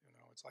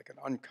 It's like an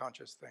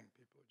unconscious thing.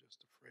 People are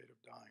just afraid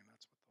of dying.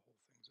 That's what the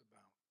whole thing's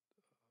about.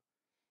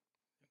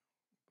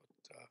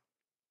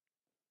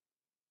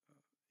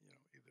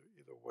 But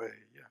either way,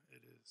 yeah,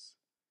 it is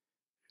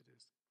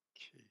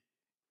key.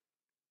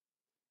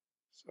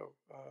 So,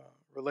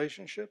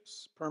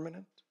 relationships,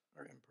 permanent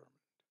or impermanent?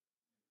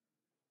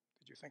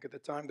 Did you think at the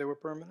time they were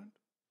permanent?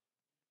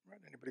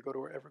 Right? Anybody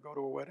ever go to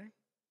a wedding?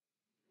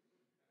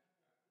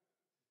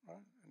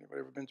 Right? Anybody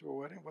ever been to a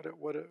wedding? What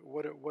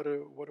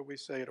do we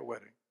say at a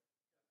wedding?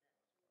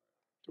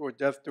 To a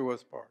death do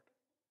us part.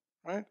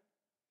 Right?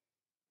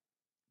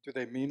 Do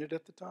they mean it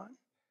at the time?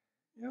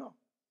 Yeah.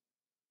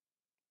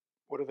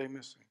 What are they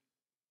missing?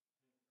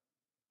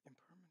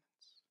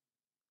 Impermanence.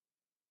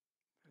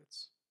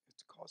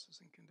 It's causes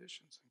and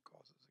conditions, and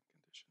causes and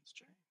conditions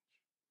change.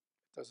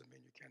 It doesn't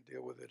mean you can't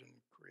deal with it and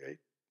create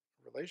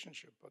a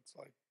relationship, but it's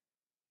like,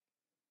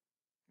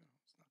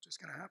 it's not just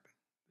going to happen.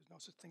 There's no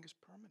such thing as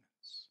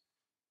permanence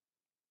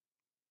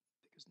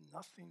because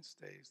nothing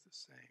stays the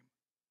same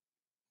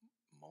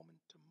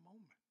moment to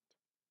moment.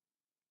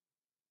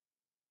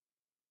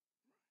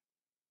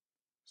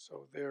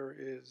 So there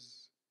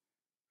is,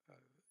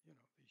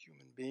 the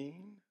human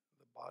being,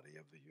 the body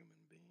of the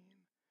human being,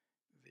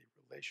 the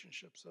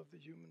relationships of the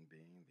human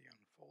being, the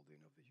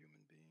unfolding of the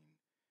human being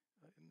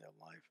in their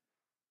life,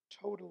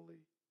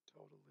 totally,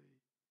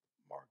 totally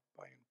marked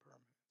by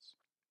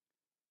impermanence.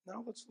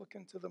 Now let's look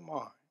into the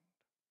mind.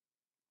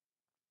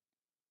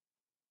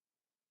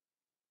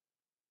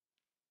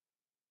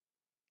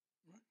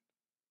 Right?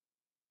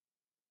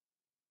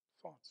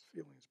 Thoughts,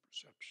 feelings,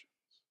 perceptions.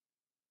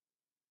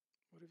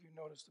 What have you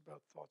noticed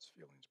about thoughts,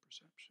 feelings,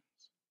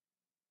 perceptions?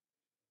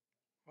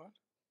 What?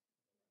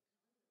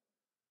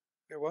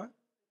 They what?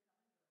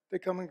 They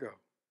come and go.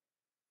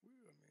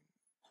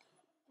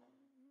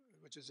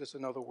 Which is just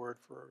another word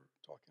for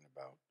talking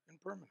about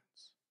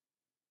impermanence.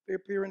 They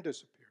appear and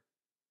disappear.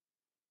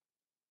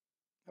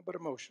 How about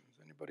emotions?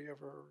 Anybody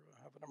ever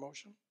have an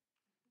emotion?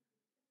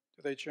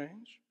 Do they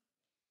change?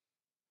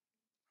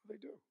 They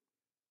do.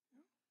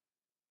 Yeah.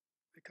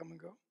 They come and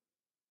go.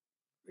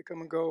 They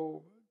come and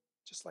go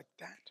just like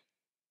that.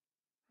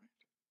 Right?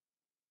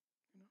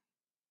 You know,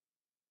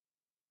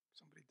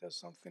 somebody does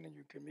something and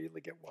you can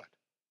immediately get what?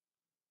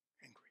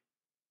 Angry.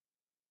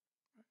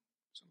 Right?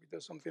 Somebody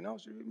does something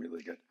else, you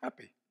immediately get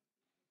happy.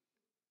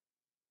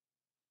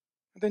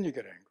 And then you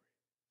get angry.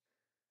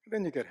 And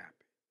then you get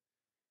happy.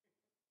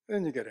 And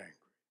then you get angry.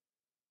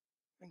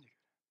 Then you get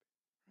happy.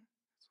 Right?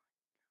 It's like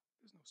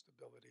there's no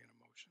stability in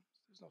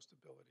emotions. There's no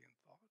stability in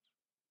thought.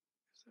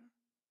 Is there?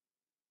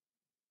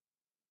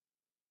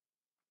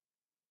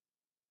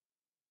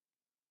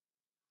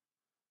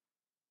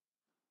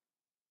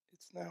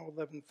 It's now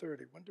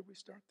 11:30. When did we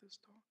start this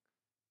talk?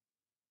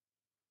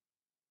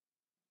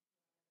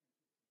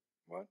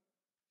 What?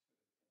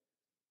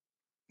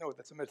 No,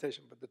 that's a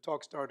meditation, but the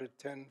talk started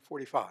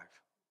 10:45.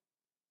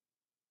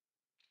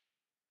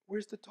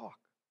 Where's the talk?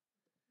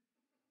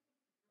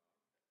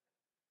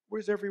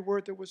 Where's every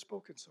word that was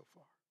spoken so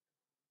far?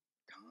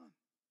 Gone.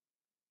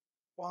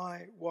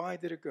 Why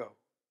did it go?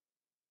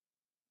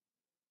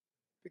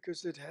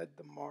 Because it had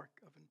the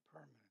mark of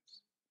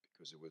impermanence,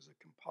 because it was a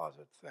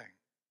composite thing.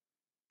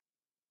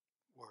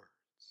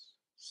 Words,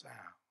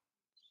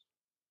 sounds,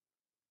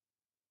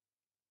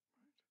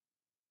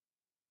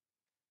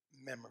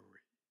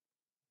 memory,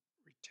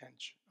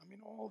 retention.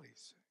 All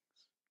these things.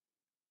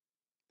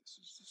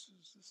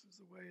 This is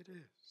the way it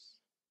is.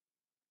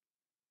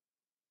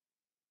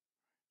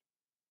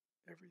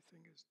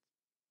 Everything is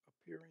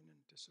appearing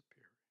and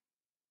disappearing,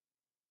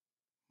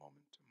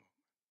 moment to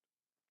moment.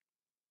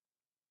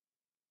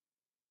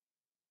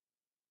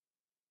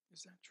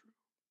 Is that true?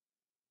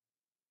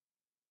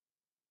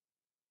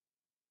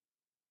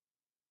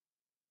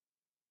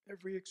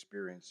 Every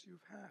experience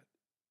you've had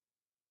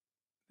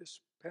this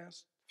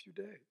past few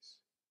days,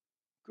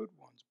 good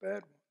ones,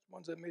 bad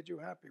ones that made you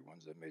happy,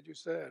 ones that made you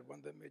sad,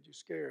 one that made you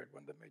scared,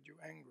 one that made you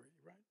angry,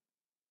 right?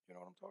 You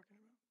know what I'm talking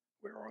about?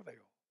 Where are they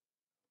all?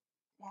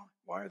 Why?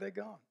 Why are they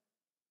gone?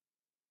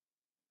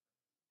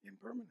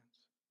 Impermanence.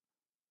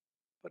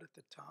 But at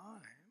the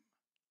time,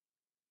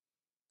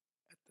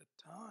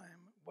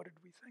 what did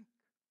we think?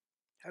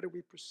 How did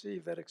we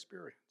perceive that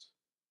experience?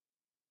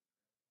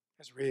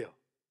 As real,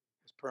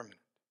 as permanent,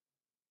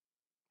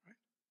 right?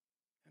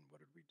 And what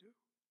did we do?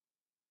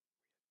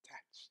 We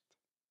attached.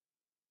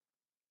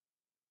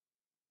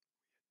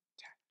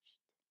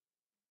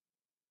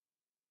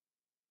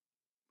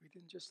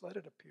 didn't just let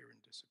it appear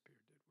and disappear,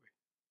 did we?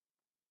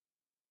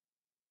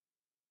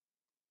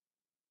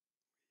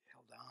 We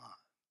held on,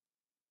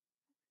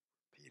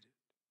 repeated.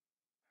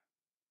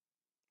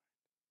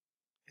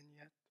 And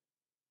yet,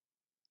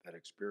 that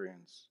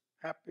experience,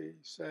 happy,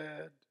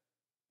 sad,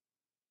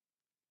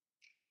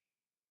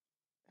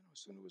 as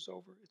soon as it was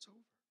over, it's over.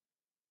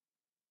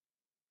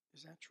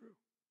 Is that true?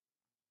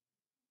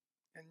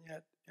 And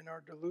yet, in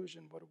our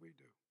delusion, what do?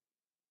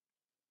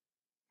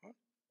 What?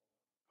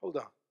 Hold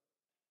on.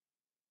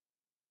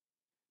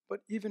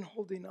 But even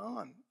holding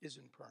on is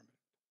impermanent.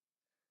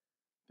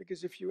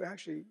 Because if you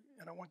actually,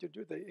 and I want you to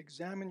do that,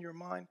 examine your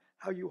mind,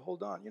 how you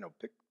hold on.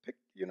 Pick,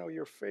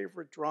 your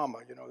favorite drama,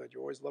 that you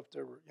always love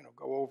to,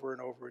 go over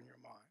and over in your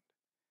mind.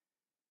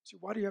 See,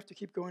 why do you have to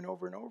keep going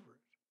over and over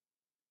it?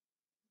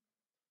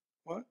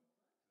 What?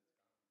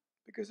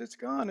 Because it's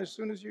gone as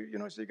soon as so you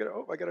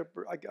gotta,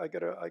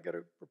 I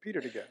gotta repeat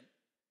it again.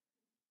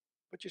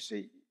 But you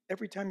see,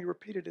 every time you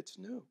repeat it, it's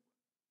new.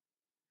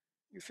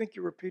 You think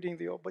you're repeating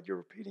the old, but you're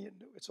repeating it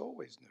new. It's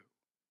always new.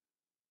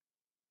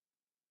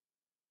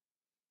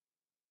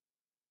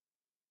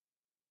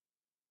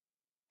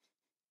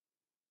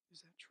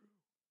 Is that true?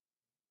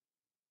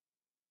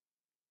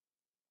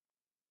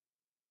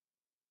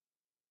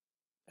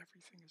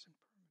 Everything is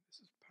impermanent.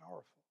 This is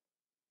powerful.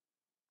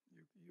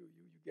 You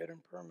get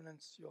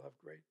impermanence, you'll have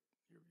great,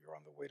 you're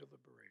on the way to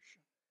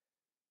liberation,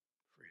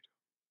 freedom.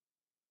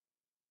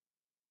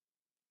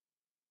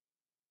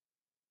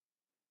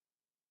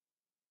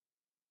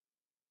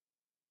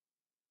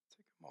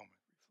 Take a moment,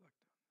 reflect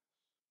on this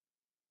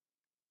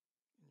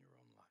in your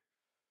own life.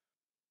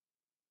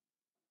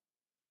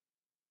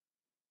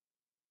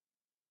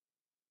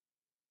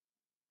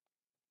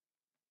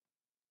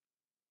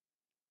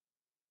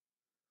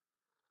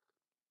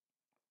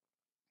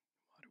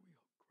 Why do we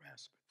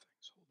grasp at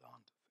things, hold on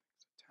to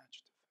things,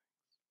 attach to things?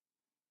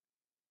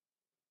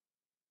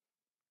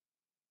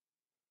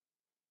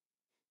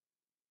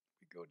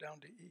 We go down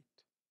to eat.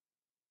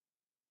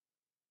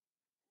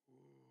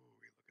 Ooh,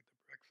 we look at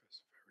the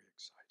breakfast, very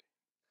exciting.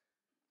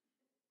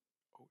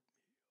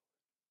 Oatmeal,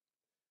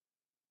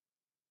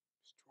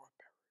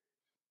 strawberries,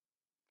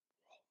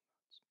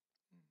 walnuts.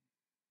 Mm.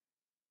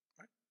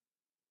 Right?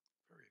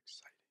 Very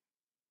exciting.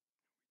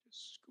 We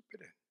just scoop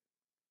it in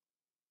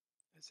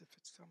as if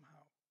it's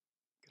somehow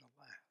going to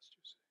last,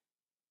 you see.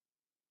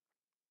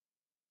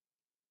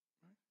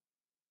 Right?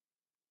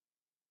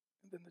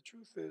 And then the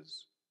truth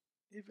is,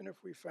 even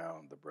if we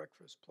found the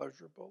breakfast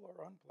pleasurable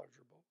or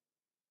unpleasurable,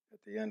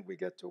 at the end we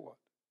get to what?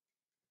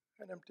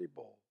 An empty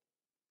bowl.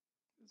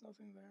 There's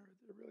nothing there.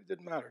 It really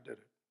didn't matter, did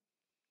it?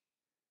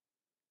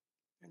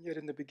 And yet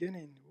in the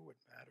beginning,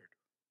 it mattered.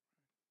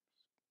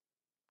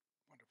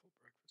 Wonderful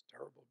breakfast,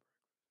 terrible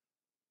breakfast.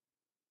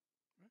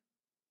 Right?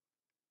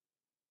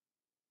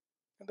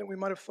 And then we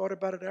might have thought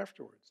about it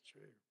afterwards. Gee,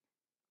 what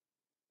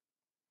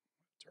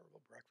a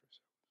terrible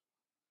breakfast.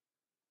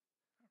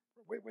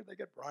 Where'd they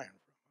get Brian from?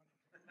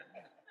 I don't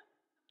know.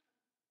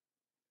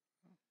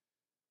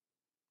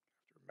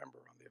 Have to remember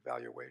on the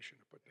evaluation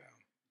to put down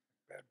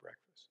bad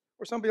breakfast.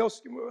 Or somebody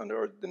else,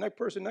 or the next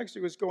person next to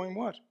you is going,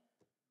 what?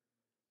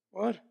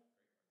 What?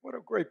 What a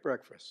great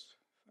breakfast.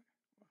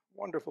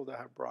 Wonderful to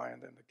have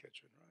Brian in the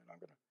kitchen, right?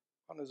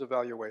 On his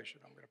evaluation,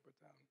 I'm going to put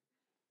down.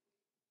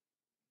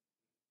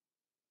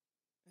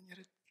 And yet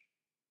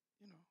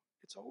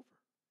it's over.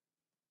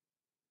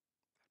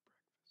 That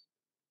breakfast.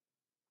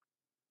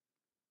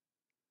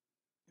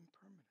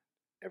 Impermanent.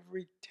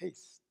 Every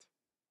taste,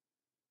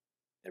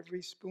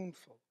 every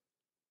spoonful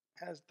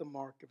has the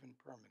mark of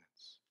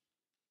impermanence.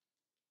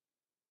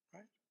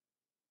 Right?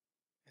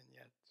 And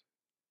yet,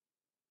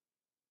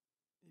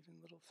 even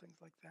little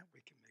things like that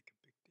we can make a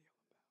big deal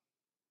about.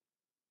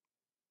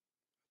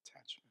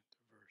 Attachment,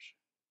 aversion.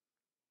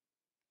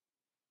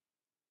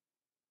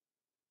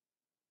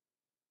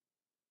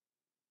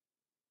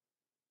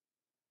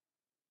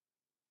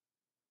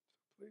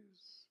 So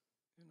please,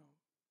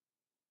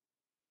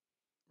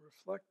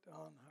 reflect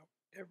on how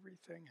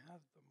everything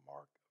has the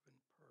mark of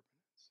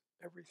impermanence.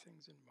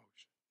 Everything's in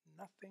motion.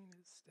 Nothing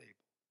is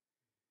stable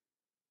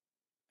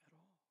at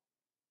all.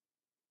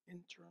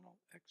 Internal,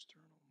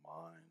 external,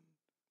 mind,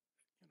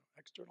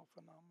 external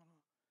phenomena,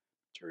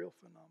 material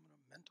phenomena,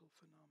 mental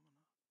phenomena.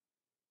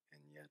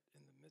 And yet,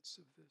 in the midst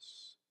of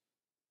this,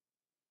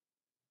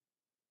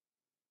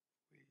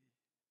 we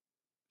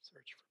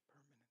search for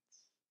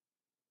permanence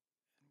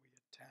and we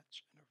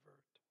attach and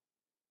avert.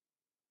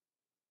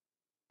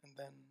 And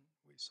then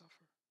we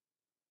suffer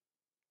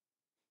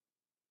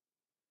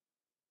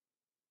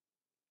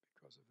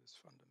because of this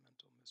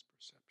fundamental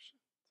misperception.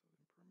 So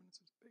impermanence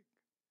is big.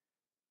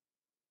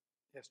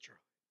 Yes,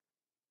 Charlie.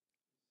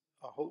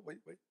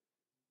 Wait.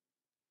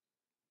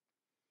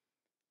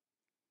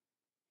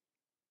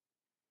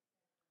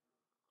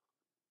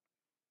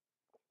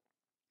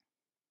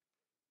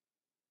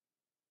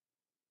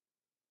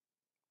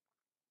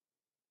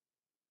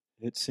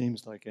 It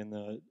seems like in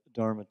the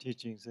Dharma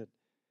teachings that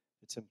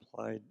it's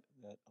implied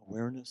that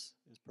awareness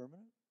is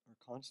permanent or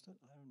constant.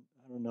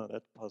 I don't know.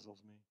 That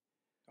puzzles me.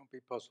 Don't be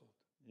puzzled.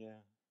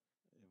 Yeah.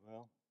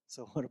 Well,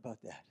 So what about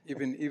that?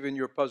 Even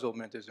your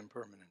puzzlement is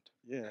impermanent.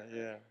 Yeah,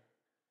 yeah.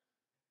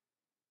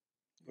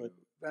 But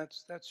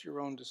That's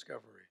your own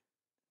discovery.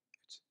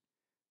 It's,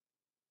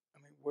 I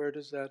mean, where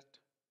does that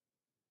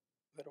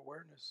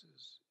awareness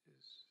is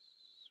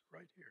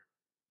right here.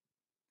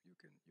 You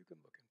can look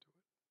into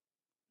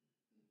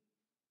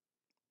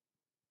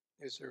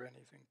it. Is there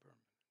anything permanent?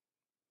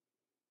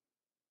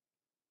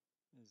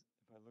 if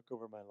I look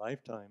over my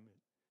lifetime,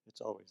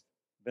 it's always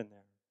been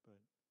there. But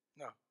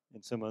No,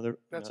 in some other,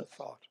 that's a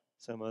thought.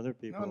 some other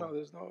people, No,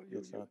 there's no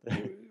it's not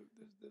there.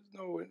 there's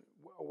no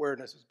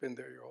awareness has been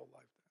there your whole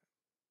lifetime.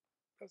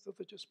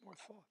 They're just more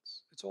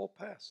thoughts. It's all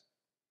past.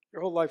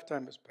 Your whole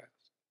lifetime is past.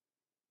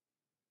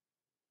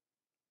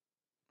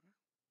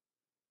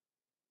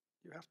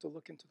 You have to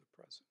look into the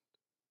present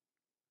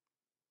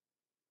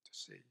to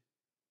see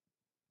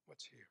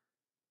what's here.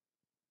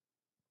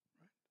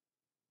 Right?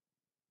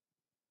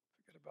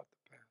 Forget about the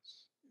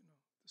past.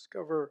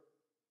 Discover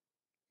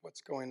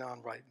what's going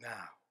on right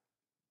now.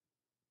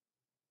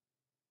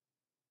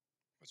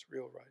 What's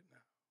real right now.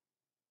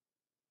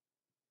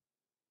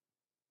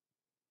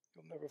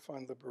 You'll never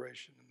find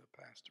liberation in the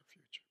past or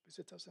future because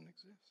it doesn't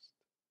exist.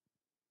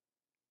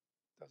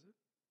 Does it?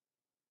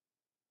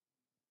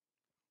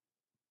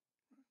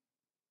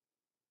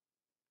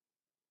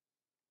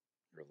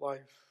 Your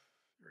life,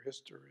 your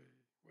history,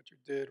 what you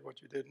did,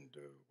 what you didn't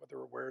do, whether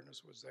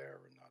awareness was there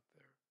or not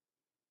there.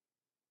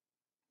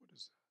 What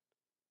is that?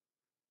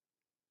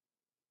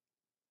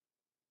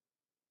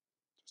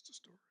 Just a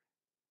story.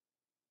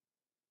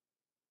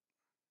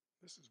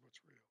 This is what's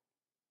real.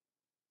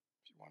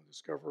 If you want to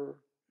discover,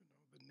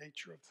 the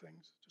nature of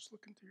things, just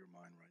look into your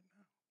mind right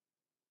now.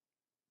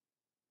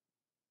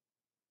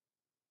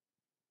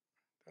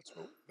 That's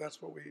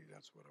what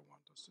I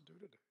want us to do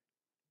today.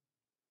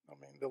 I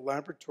mean, the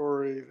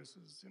laboratory, this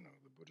is,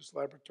 the Buddhist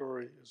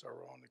laboratory is our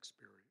own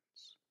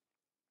experience.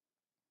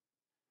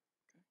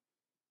 Okay?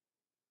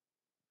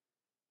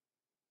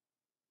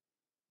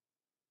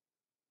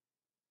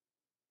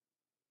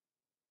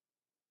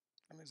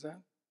 I mean,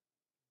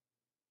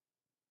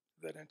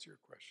 did that answer your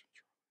question,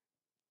 Charlie?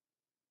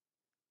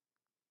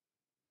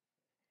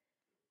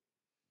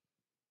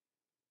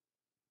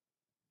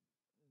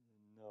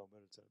 No,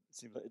 but it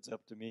seems like it's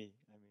up to me.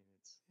 I mean,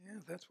 Yeah,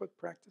 that's what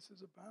practice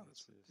is about.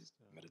 That's what just,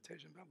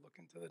 meditation is about. Look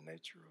into the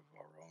nature of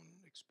our own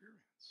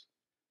experience.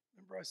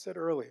 Remember I said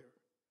earlier,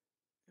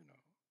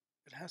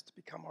 it has to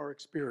become our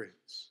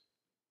experience.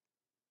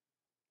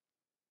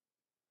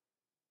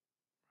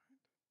 Right?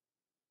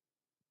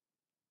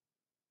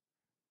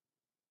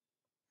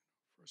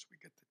 First we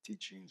get the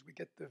teachings, we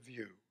get the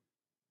view.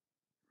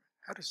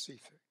 How to see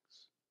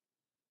things.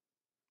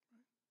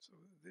 Right? So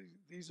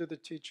these are the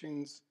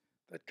teachings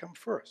that come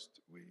first.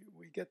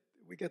 We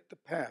get the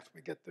path,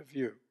 we get the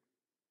view.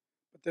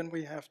 But then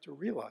we have to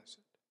realize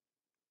it.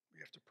 We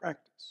have to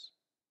practice.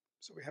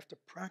 So we have to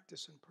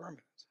practice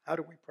impermanence. How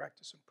do we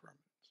practice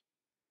impermanence?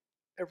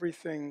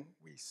 Everything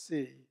we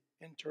see,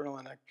 internal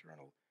and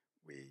external,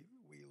 we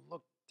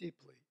look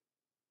deeply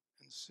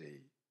and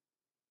see,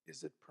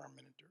 is it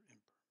permanent or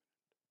impermanent?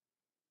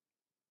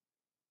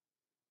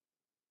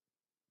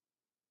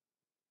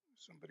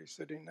 Somebody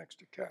sitting next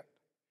to Kat.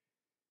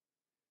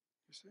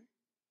 You see?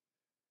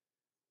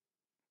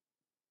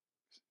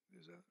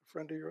 Is that a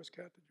friend of yours,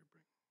 Kat, did you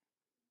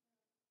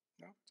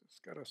bring? No?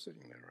 Just got us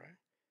sitting there, right?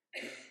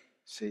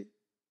 See,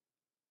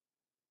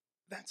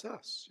 that's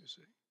us, you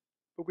see.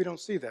 But we don't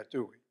see that,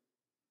 do we?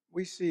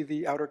 We see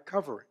the outer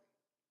covering.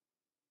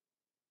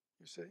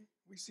 You see?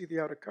 We see the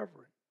outer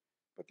covering.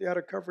 But the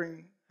outer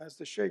covering has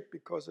the shape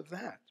because of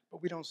that.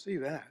 But we don't see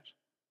that.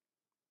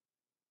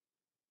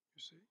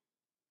 You see?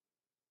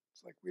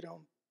 It's like we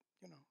don't,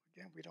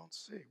 again, we don't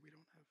see.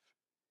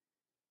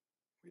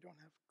 We don't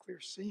have clear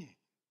seeing.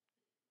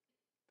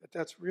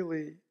 That's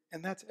really,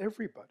 and that's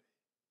everybody.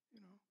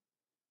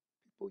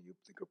 People you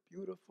think are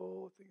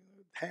beautiful, think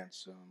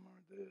handsome, or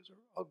this, or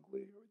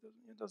ugly, or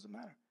it doesn't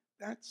matter.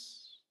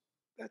 That's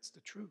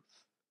the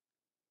truth.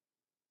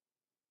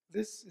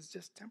 This is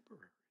just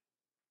temporary.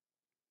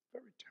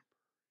 Very temporary.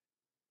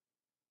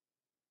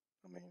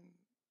 I mean,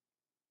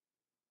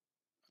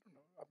 I don't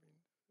know. I mean,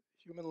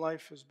 human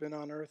life has been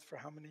on Earth for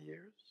how many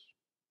years?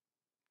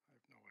 I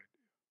have no idea.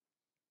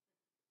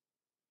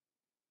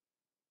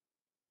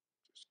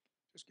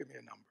 Just give me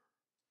a number.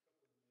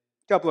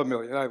 A couple of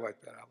million. I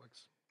like that,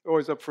 Alex.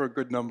 Always up for a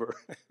good number.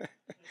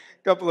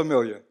 Couple of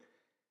million.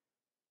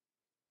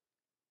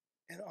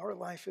 And our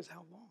life is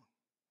how long?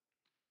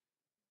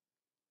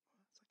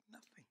 It's like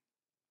nothing.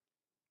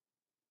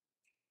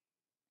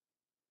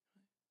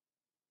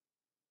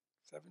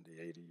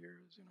 70, 80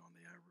 years, on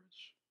the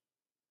average.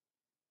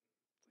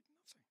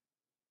 It's like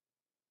nothing.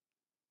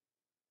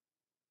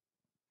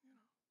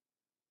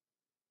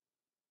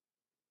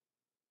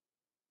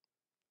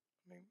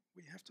 I mean,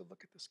 we have to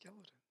look at the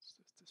skeletons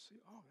just to see,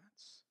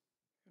 that's,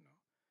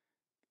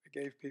 I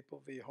gave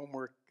people the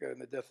homework in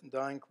the death and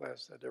dying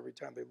class that every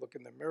time they look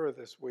in the mirror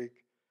this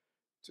week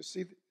to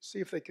see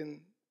if they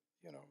can,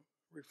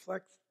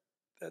 reflect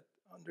that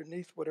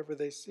underneath whatever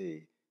they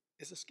see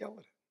is a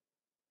skeleton.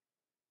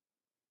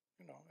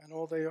 And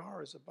all they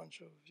are is a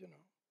bunch of,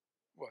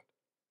 what?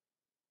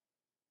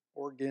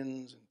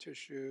 Organs and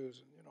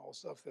tissues and, all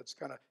stuff that's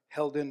kind of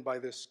held in by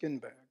this skin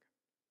bag.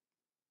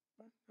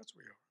 Right? That's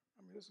what we are.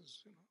 I mean, this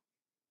is,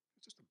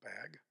 it's just a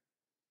bag,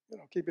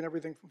 keeping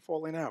everything from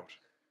falling out.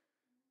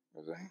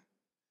 You see?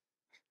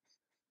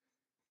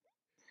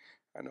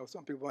 I know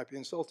some people might be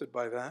insulted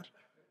by that,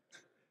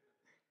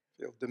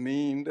 feel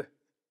demeaned,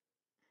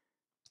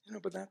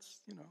 but that's,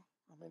 I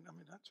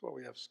mean, that's why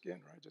we have skin,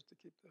 right? Just to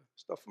keep the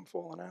stuff from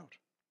falling out.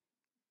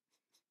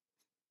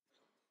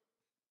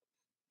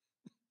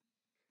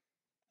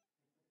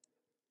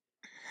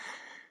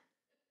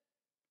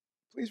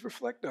 Please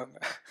reflect on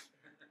that.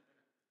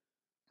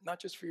 Not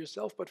just for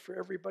yourself, but for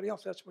everybody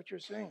else. That's what you're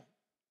saying.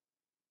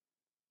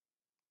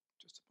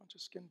 Just a bunch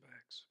of skin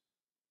bags.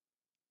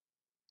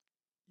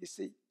 You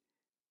see,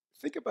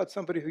 think about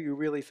somebody who you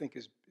really think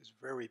is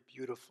very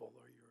beautiful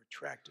or you're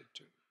attracted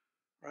to,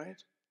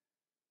 right?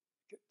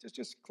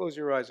 Just close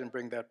your eyes and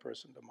bring that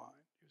person to mind,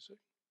 you see.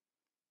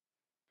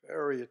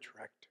 Very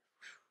attractive.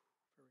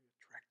 Very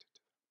attracted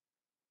to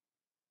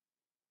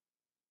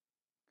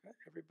them.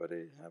 Okay,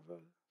 everybody have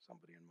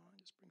somebody in mind?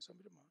 Just bring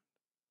somebody to mind.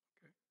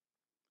 Okay.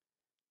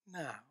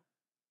 Now,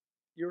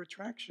 your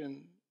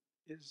attraction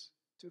is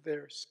to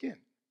their skin,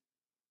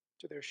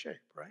 to their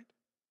shape, right?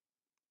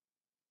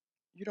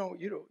 You don't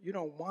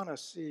want to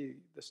see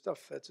the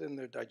stuff that's in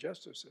their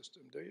digestive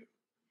system, do you?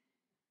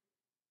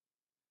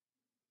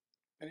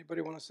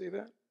 Anybody want to see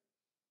that?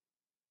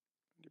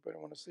 Anybody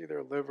want to see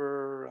their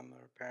liver and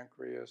their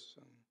pancreas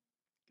and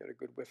get a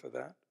good whiff of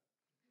that?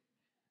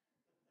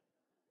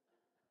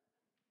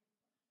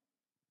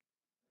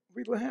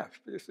 We laugh,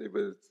 you see,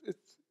 but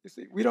you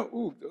see, we don't.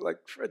 Ooh, they're like,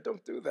 Fred,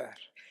 don't do that.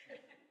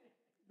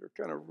 You're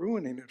kind of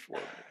ruining it for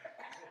me.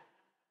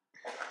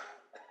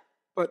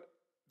 But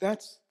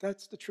that's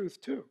the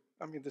truth too.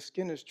 I mean, the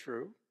skin is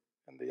true,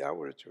 and the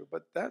outward is true,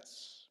 but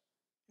that's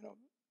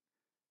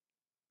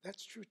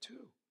that's true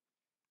too.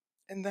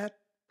 And that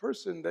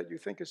person that you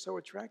think is so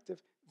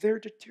attractive, they're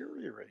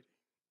deteriorating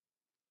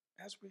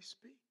as we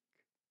speak.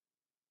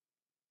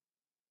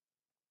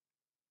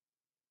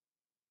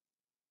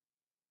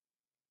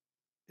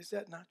 Is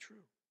that not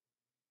true?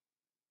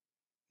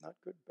 Not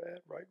good, bad,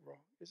 right, wrong.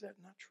 Is that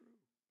not true?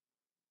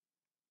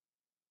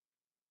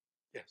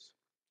 Yes.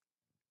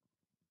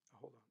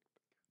 Hold on.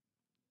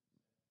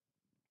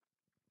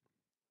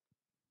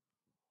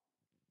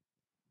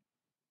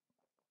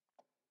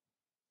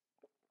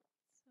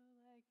 So,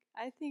 like,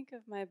 I think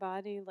of my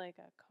body like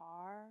a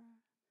car.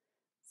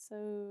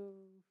 So,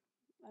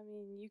 I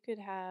mean, you could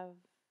have,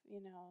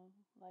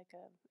 like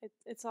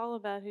it's all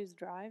about who's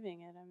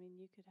driving it. I mean,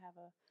 you could have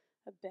a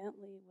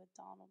Bentley with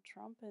Donald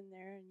Trump in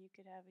there, and you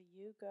could have a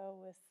Yugo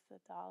with the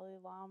Dalai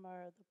Lama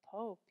or the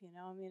Pope.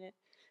 I mean,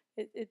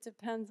 it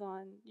depends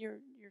on your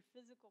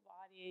physical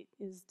body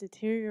is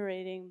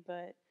deteriorating,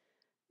 but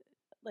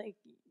like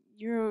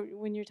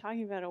when you're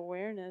talking about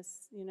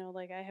awareness,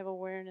 like I have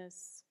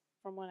awareness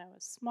from when I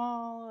was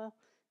small.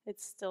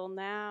 It's still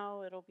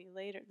now. It'll be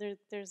later.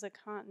 There's a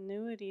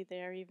continuity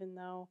there, even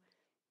though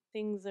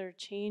things are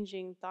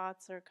changing,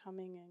 thoughts are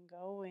coming and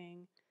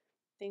going,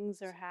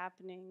 things are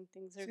happening,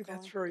 things are See,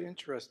 that's going. very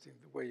interesting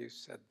the way you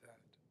said that.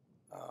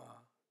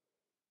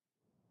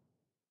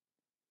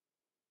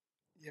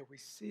 Yeah, we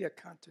see a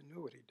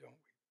continuity, don't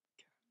we?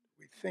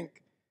 We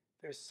think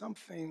there's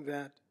something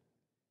that,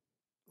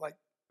 like,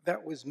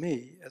 that was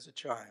me as a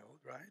child,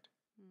 right?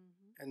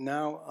 Mm-hmm. And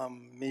now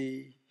I'm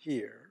me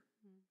here,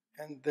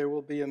 Mm-hmm. and there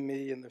will be a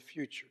me in the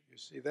future. You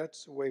see,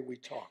 that's the way we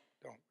talk,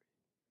 don't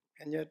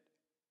we? And yet,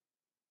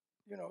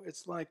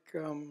 it's like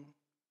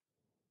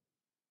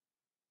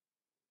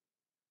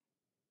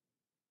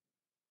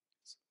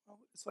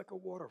it's like a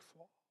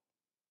waterfall.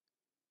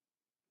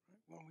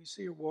 Right? When we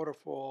see a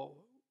waterfall,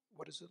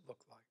 what does it look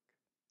like?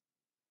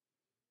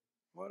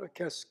 What a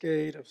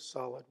cascade of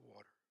solid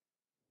water.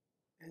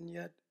 And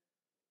yet,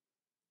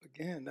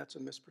 again, that's a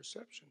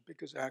misperception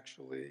because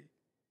actually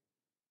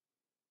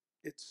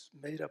it's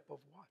made up of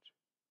what?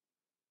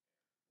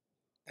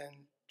 And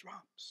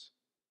drops,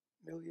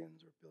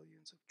 millions or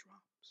billions of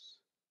drops.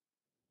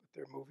 But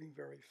they're moving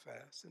very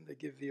fast and they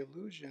give the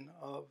illusion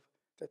of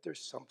that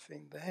there's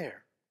something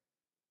there,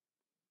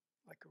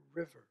 like a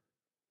river,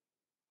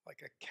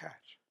 like a cat,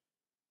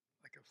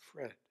 like a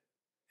Fred.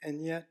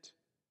 And yet,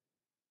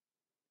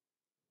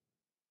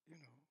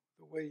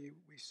 the way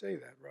we say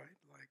that, right?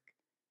 Like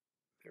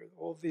there are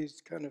all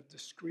these kind of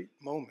discrete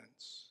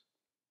moments,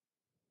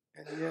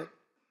 and yet,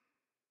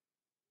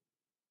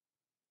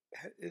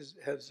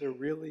 has there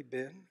really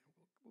been?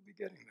 We'll be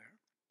getting there.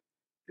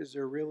 Is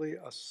there really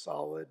a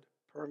solid,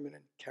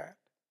 permanent cat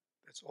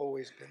that's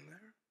always been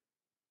there?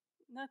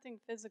 Nothing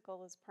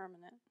physical is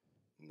permanent.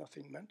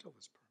 Nothing mental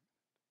is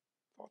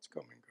permanent. Thoughts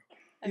come and go.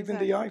 Even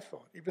Exactly. the I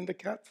thought, even the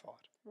cat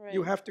thought. Right.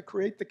 You have to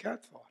create the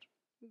cat thought.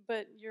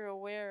 But you're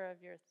aware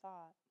of your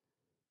thought.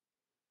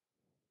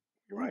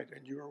 You're right,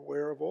 and you're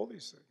aware of all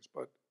these things.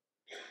 But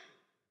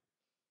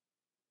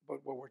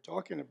what we're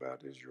talking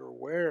about is you're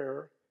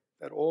aware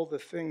that all the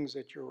things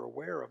that you're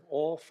aware of,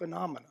 all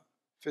phenomena,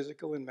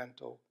 physical and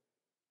mental,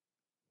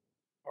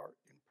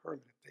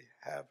 impermanent. They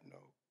have no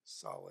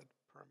solid,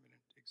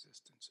 permanent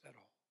existence at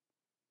all,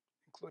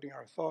 including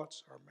our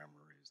thoughts, our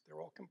memories. They're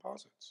all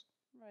composites.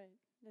 Right.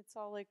 It's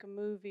all like a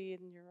movie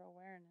in your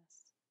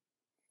awareness.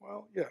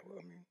 Well, yeah, well,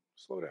 I mean,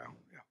 slow down.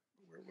 Yeah,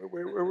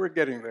 we're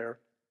getting there.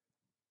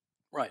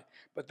 Right.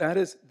 But that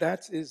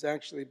is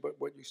actually but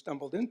what you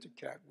stumbled into,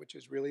 Kat, which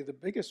is really the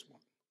biggest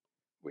one,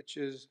 which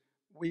is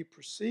we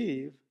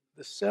perceive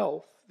the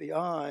self, the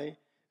I,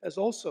 as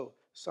also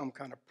some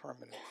kind of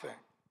permanent thing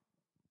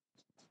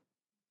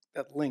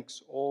that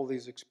links all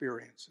these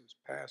experiences,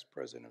 past,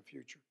 present, and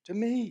future, to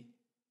me.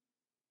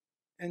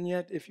 And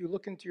yet, if you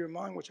look into your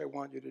mind, which I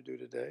want you to do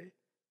today,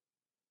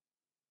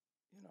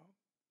 you know,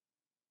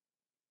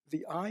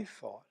 the I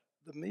thought,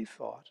 the me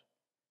thought,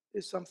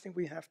 is something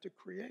we have to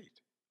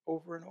create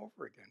over and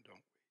over again, don't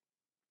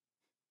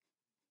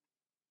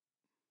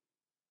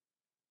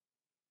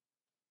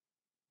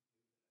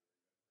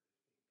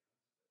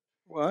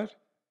we? What?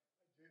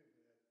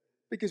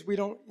 Because we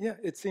don't, yeah,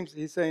 it seems,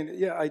 he's saying,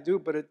 yeah, I do,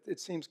 but it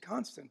seems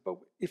constant. But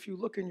if you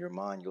look in your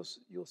mind,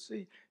 you'll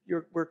see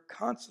we're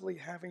constantly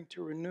having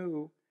to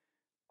renew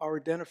our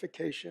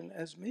identification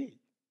as me,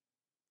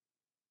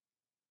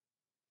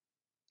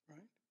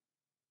 right?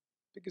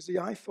 Because the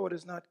I thought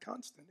is not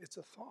constant, it's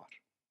a thought.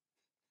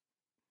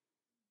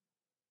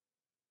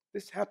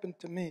 This happened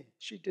to me.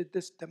 She did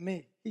this to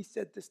me. He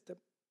said this to me,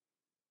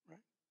 right?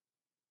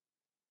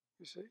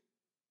 You see?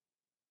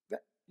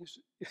 That, you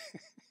see?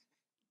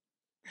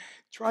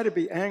 Try to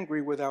be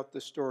angry without the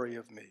story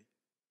of me.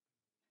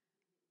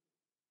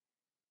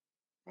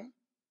 Right?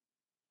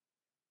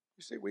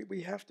 You see,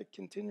 we have to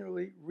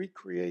continually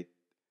recreate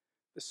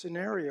the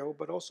scenario,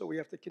 but also we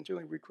have to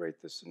continually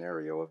recreate the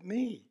scenario of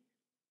me.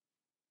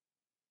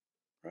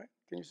 Right?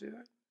 Can you see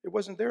that? It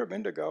wasn't there a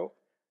minute ago,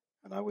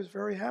 and I was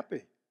very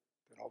happy.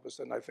 Then all of a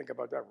sudden I think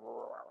about that.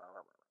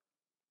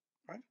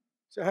 Right?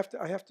 So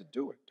I have to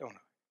do it, don't I?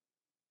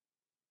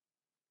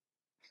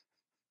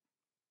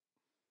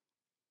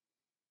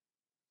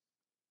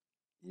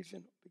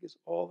 Even because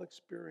all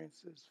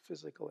experiences,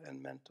 physical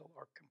and mental,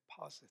 are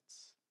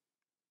composites.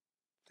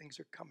 Things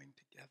are coming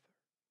together.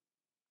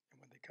 And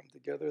when they come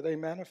together, they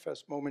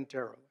manifest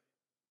momentarily.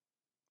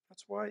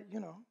 That's why,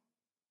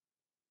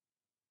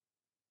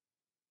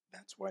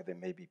 that's why there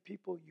may be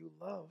people you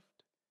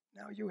loved,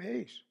 now you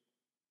hate.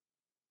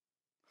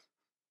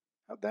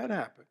 How'd that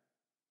happen?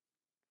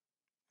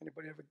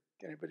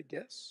 Anybody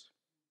guess?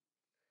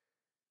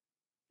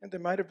 And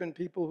there might have been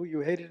people who you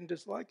hated and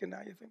disliked, and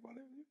now you think, well,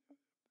 they're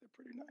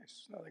pretty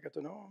nice. Now they got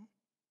to know them.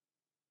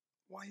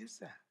 Why is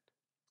that?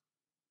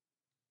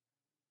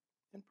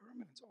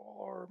 Impermanence.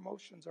 All our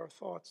emotions, our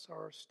thoughts,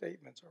 our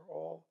statements are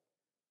all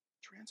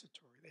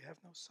transitory. They have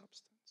no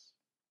substance.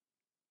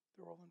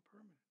 They're all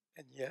impermanent.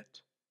 And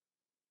yet,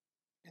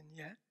 and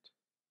yet,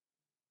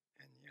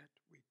 and yet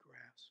we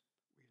grasp,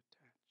 we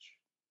attach,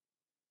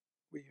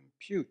 we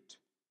impute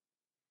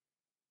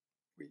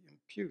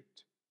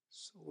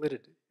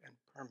solidity and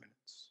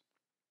permanence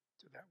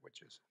to that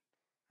which isn't.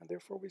 And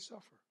therefore we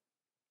suffer.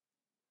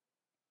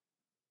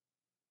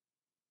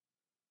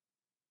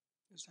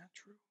 Is that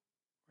true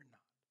or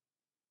not?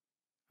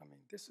 I mean,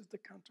 this is the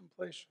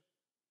contemplation.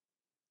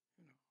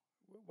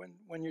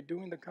 When you're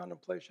doing the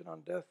contemplation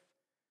on death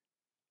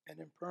and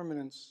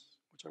impermanence,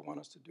 which I want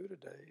us to do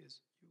today,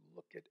 is you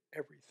look at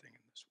everything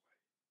in this way.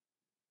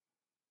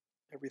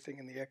 Everything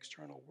in the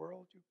external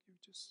world, you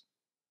just,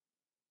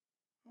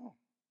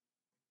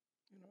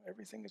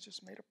 everything is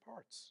just made of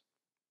parts.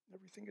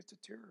 Everything is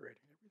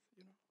deteriorating.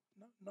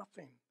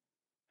 Nothing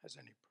has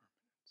any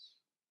permanence.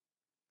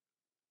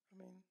 I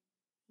mean,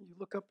 you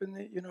look up in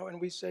the,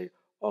 and we say,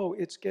 oh,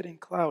 it's getting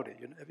cloudy.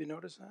 Have you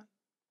noticed that?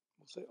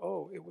 We'll say,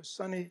 oh, it was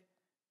sunny,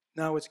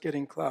 now it's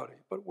getting cloudy.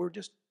 But we're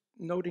just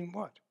noting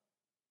what?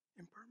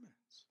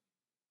 Impermanence.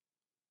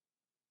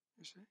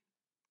 You see?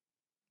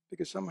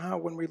 Because somehow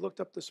when we looked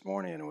up this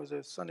morning and it was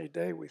a sunny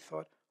day, we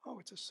thought, oh,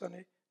 it's a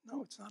sunny.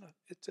 No, it's not.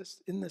 It's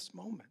just in this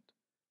moment.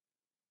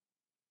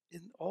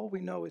 All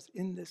we know is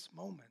in this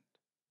moment.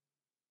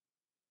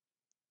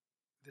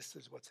 This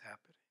is what's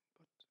happening.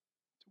 But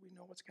do we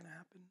know what's going to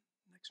happen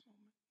next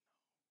moment?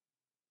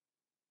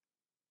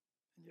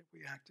 No. And yet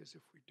we act as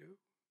if we do.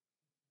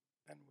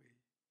 And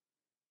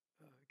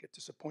we get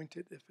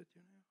disappointed if it,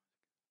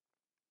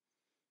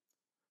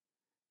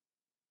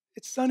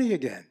 It's sunny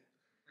again.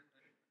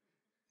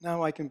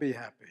 Now I can be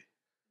happy.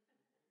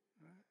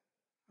 Right?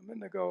 A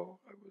minute ago,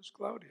 I was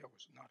cloudy. I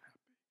was not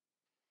happy.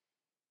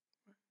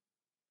 Right?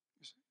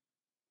 You see?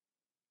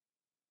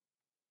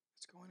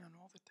 It's going on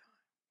all the time.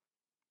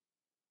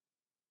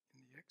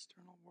 In the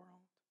external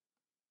world,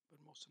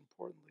 but most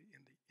importantly,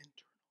 in the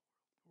internal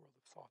world, the world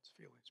of thoughts,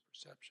 feelings,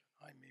 perception,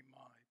 I, me,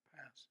 my,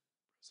 past,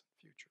 present,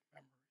 future,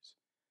 memories.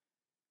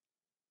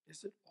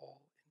 Is it all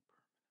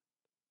impermanent?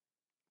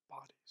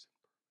 Body's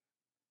impermanent.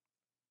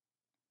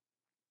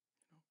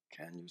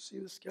 Can you see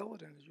the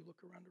skeleton as you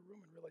look around the room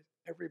and realize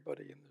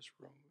everybody in this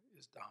room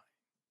is dying?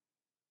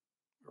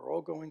 We're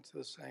all going to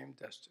the same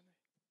destiny.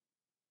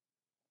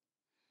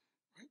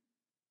 Right?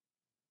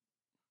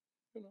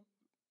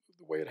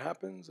 the way it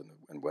happens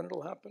and when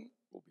it'll happen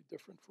will be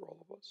different for all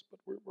of us, but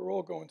we're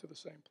all going to the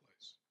same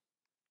place.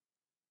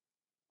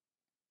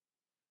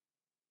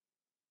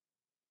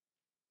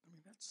 I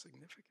mean, that's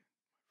significant,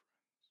 my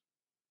friends.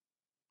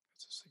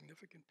 That's a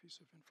significant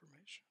piece of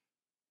information.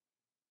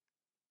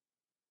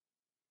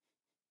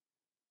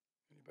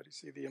 Anybody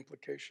see the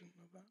implication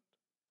of that?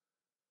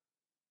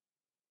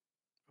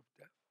 Of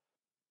death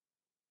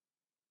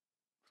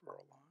for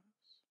our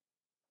lives,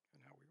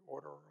 and how we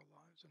order our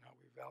lives, and how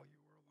we value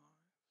our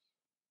lives,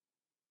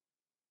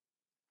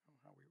 and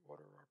how we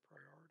order our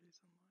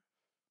priorities in life.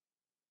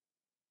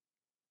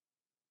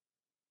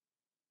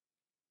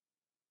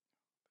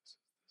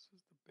 This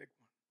is the big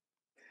one.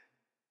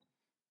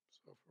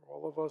 So for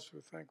all of us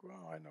who think,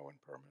 well, I know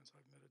impermanence,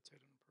 I've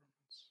meditated on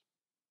impermanence.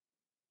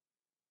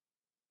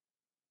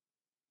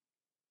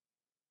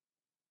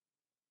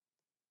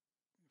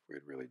 If we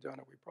had really done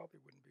it, we probably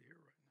wouldn't be here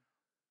right now.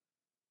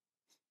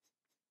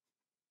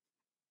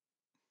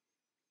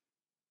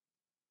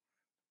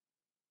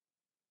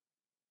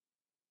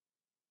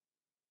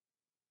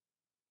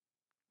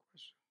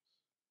 Questions?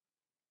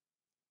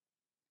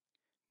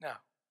 Now,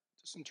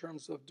 just in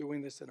terms of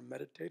doing this in a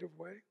meditative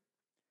way,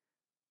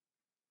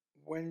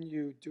 when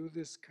you do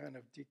this kind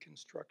of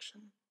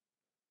deconstruction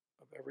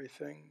of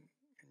everything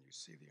and you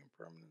see the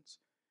impermanence,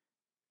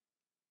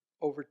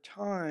 over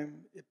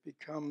time it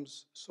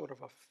becomes sort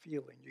of a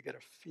feeling. You get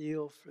a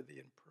feel for the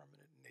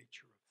impermanent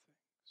nature of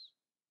things.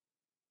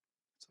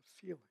 It's a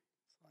feeling.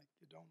 It's like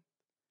you don't,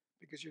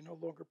 because you're no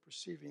longer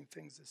perceiving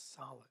things as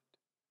solid,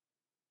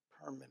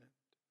 permanent,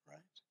 right?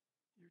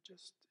 You're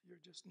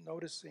just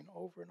noticing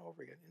over and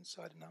over again,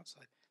 inside and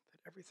outside, that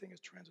everything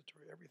is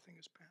transitory, everything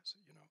is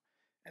passive,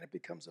 and it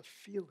becomes a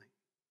feeling.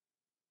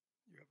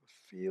 You have a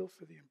feel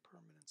for the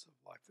impermanence of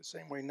life. The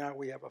same way now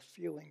we have a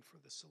feeling for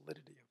the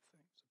solidity of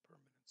things, the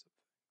permanence of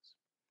things.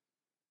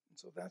 And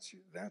so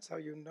that's how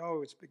you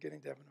know it's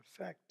beginning to have an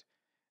effect.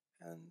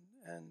 And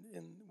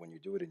when you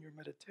do it in your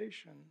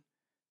meditation,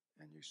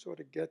 and you sort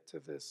of get to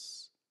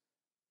this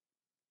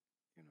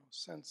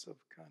sense of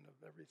kind of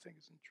everything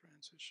is in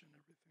transition,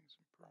 everything's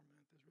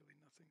impermanent, there's really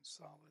nothing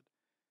solid.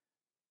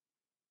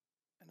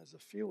 And as a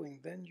feeling,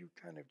 then you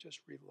kind of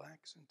just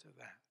relax into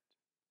that.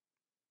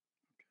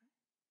 Okay?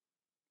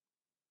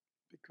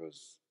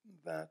 Because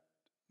the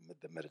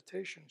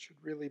meditation should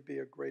really be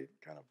a great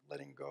kind of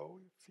letting go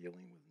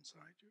feeling within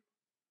inside you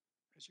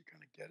as you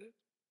kind of get it.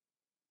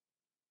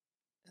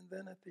 And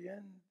then at the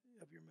end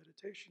of your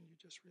meditation, you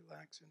just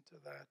relax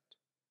into that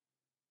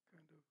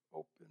kind of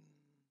open,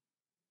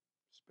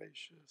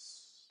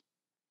 spacious,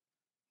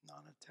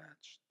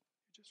 non-attached.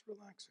 You just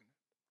relax in it.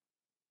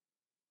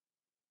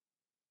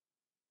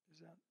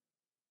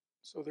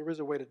 So there is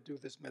a way to do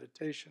this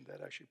meditation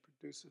that actually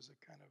produces a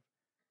kind of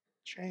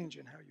change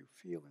in how you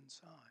feel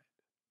inside.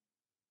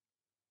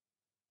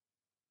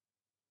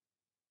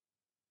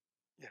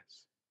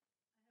 Yes.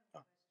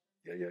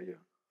 Yeah.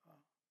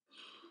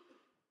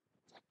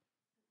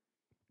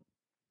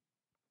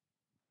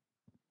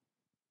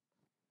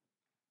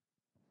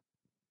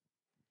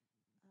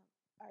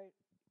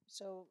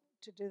 So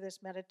to do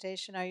this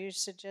meditation,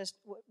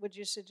 would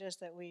you suggest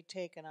that we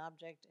take an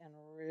object and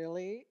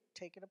really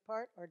take it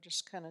apart, or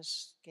just kind of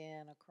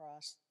scan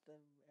across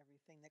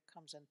everything that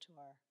comes into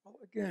our... Well,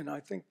 again, I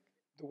think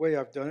the way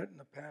I've done it in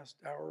the past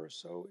hour or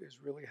so is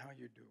really how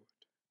you do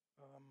it.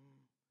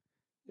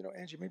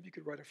 Angie, maybe you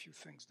could write a few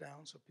things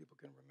down so people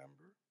can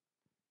remember.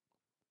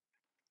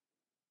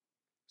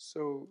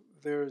 So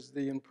there's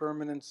the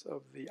impermanence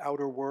of the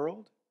outer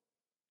world,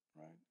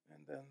 right?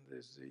 And then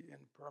there's the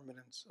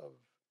impermanence of,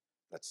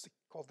 that's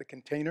called the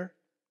container.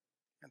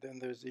 And then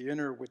there's the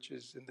inner, which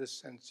is, in this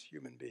sense,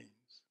 human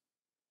beings,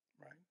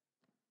 right?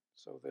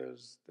 So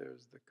there's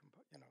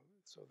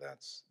so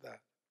that's that.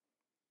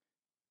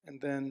 And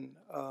then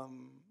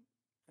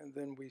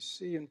we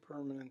see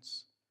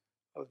impermanence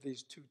of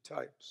these two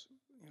types.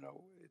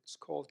 It's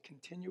called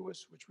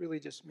continuous, which really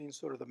just means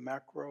sort of the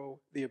macro,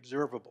 the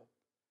observable,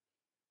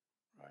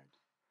 right?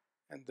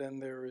 And then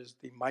there is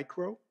the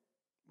micro,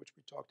 which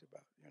we talked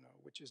about,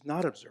 which is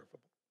not observable.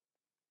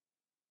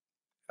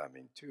 I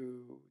mean,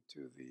 to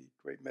the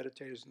great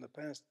meditators in the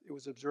past, it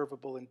was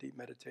observable in deep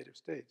meditative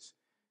states.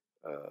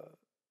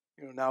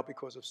 Now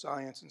because of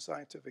science and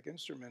scientific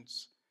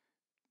instruments,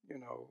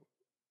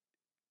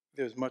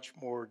 there's much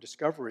more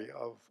discovery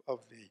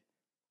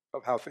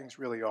of how things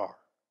really are.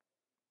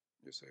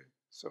 You see,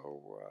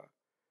 so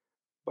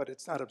but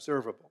it's not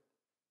observable.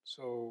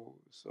 So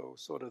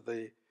sort of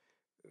the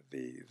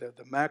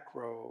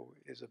macro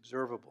is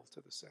observable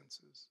to the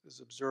senses, is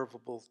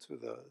observable to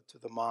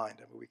the mind.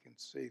 I mean, we can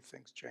see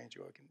things change.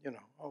 We can,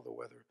 the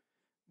weather,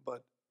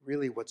 but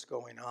really, what's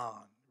going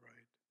on,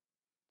 right?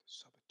 The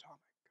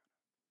subatomic.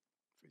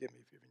 Forgive me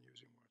if you've been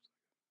using words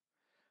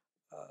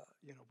like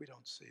that. We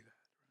don't see that,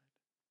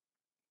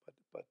 right?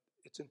 But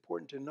it's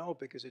important to know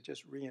because it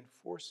just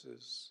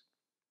reinforces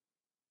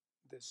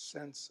this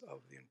sense of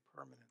the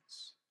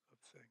impermanence of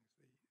things,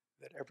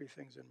 that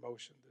everything's in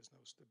motion. There's no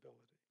stability.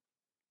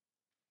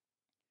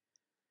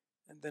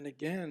 And then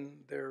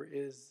again, there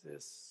is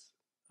this,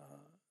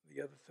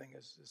 the other thing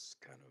is this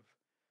kind of,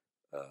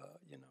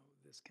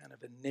 this kind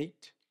of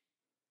innate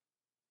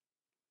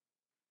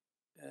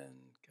and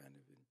kind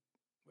of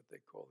what they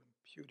call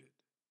imputed,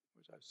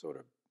 which I've sort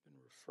of been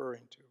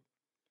referring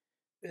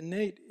to.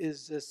 Innate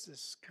is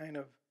this kind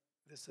of,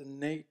 this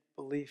innate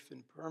belief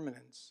in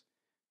permanence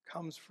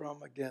comes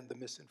from, again, the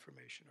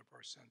misinformation of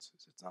our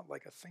senses. It's not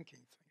like a thinking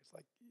thing. It's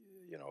like,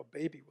 a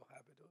baby will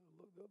have it.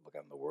 They'll look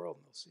out in the world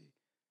and they'll see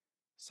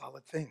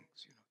solid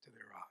things, to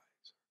their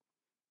eyes.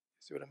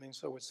 You see what I mean?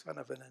 So it's kind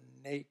of an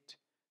innate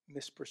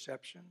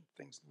misperception.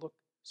 Things look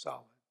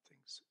solid.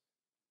 Things,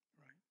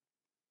 right?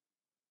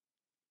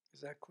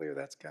 Is that clear?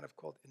 That's kind of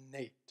called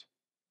innate.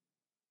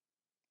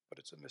 But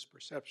it's a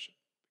misperception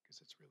because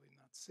it's really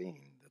not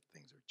seeing that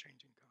things are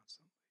changing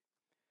constantly.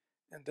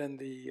 And then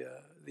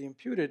the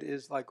imputed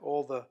is like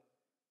all the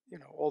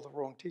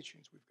wrong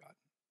teachings we've gotten,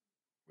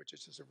 which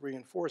is to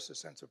reinforce a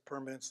sense of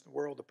permanence in the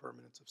world, the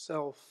permanence of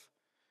self,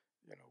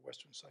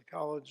 Western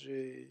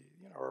psychology,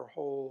 our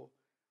whole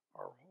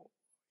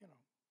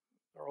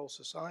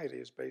society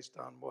is based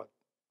on what?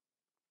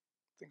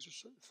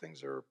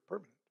 Things are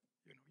permanent.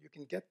 You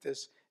can get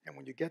this, and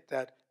when you get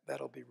that,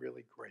 that'll be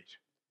really great.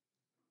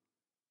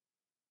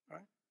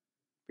 Right?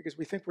 Because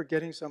we think we're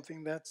getting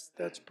something that's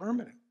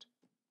permanent.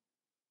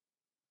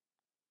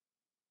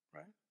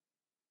 Right?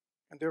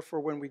 And therefore,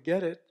 when we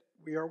get it,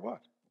 we are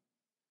what?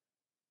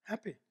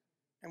 Happy.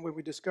 And when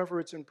we discover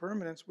its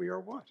impermanence, we are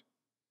what?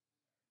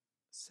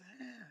 Sad,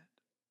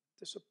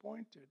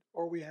 disappointed,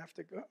 or we have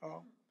to go.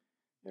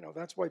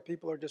 That's why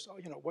people are just,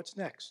 what's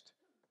next?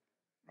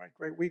 Right?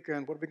 Great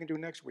weekend. What are we going to do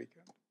next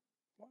weekend?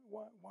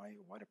 Why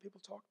do people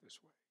talk this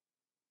way?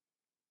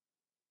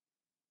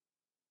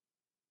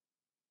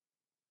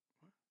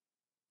 What?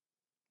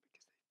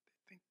 Because they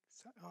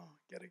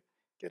think,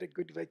 get a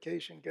good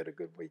vacation, get a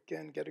good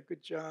weekend, get a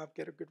good job,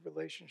 get a good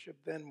relationship.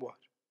 Then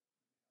what?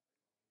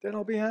 Then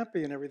I'll be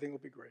happy and everything will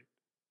be great.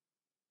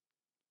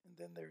 And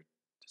then they're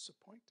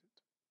disappointed.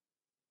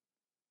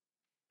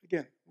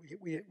 Again,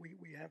 we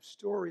have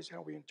stories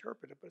how we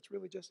interpret it, but it's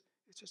really just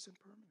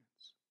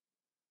impermanence.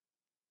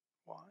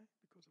 Why?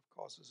 Because of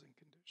causes and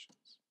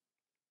conditions.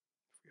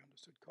 If we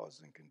understood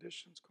causes and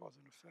conditions, cause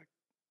and effect,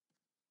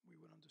 we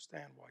would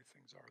understand why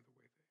things are the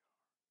way they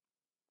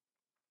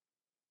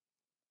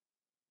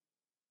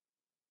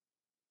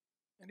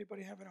are.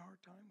 Anybody having a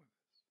hard time with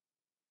this?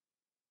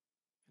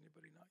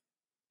 Anybody not?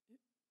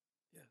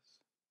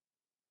 Yes.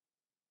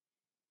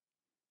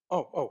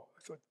 Oh,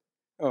 I thought.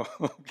 Oh,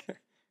 okay.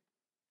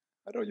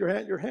 I know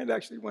your hand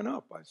actually went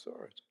up. I saw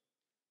it.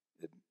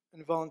 It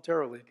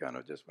involuntarily kind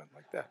of just went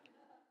like that.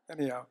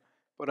 Anyhow,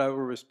 but I will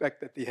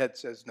respect that the head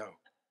says no.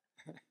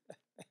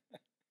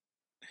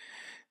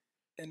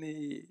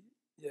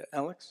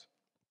 Alex?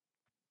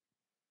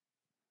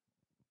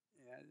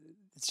 Yeah,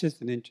 it's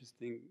just an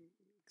interesting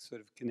sort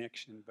of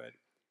connection, but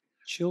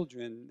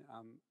children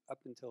up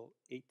until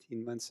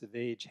 18 months of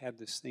age have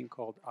this thing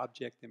called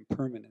object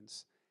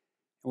impermanence.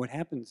 And what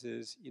happens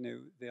is,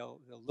 they'll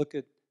look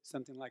at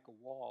something like a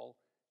wall,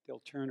 they'll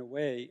turn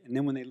away, and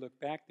then when they look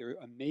back, they're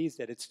amazed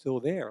that it's still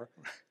there,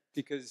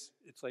 because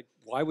it's like,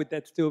 why would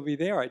that still be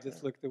there? I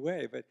just looked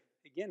away. But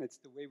again, it's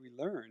the way we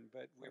learn.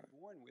 But we're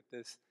born with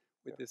this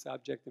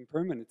object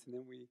impermanence, and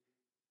then we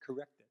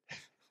correct it.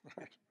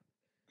 Right.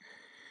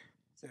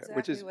 That's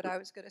exactly what I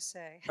was going to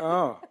say.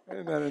 Oh,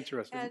 isn't that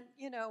interesting? And,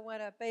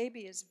 when a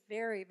baby is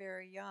very,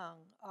 very young,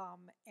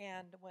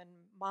 and when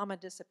mama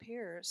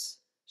disappears,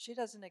 she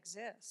doesn't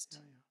exist.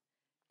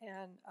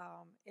 Yeah. And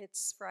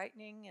it's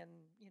frightening, and,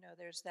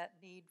 there's that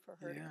need for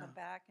her to come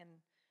back, and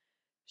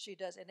she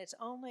does. And it's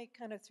only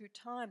kind of through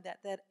time that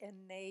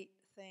innate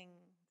thing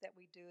that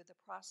we do, the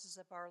process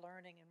of our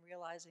learning and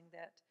realizing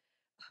that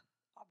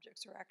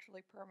objects are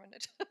actually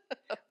permanent.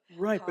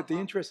 Right, but the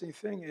interesting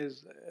thing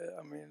is,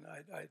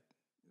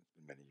 it's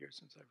been many years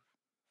since I've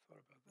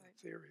thought about that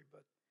theory,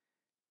 but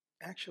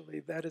actually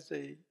that is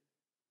a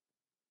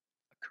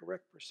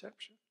correct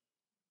perception.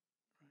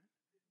 Right?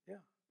 Yeah.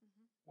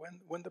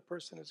 Mm-hmm. When the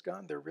person is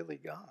gone, they're really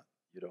gone.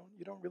 You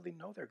don't really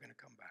know they're going to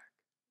come back.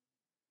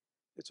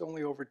 It's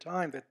only over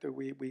time that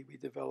we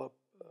develop,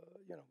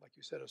 like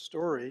you said, a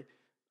story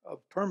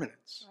of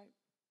permanence, right,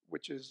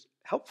 which is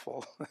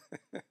helpful,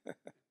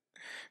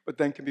 but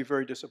then can be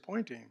very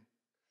disappointing.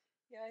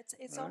 Yeah,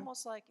 it's right?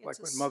 Almost like it's like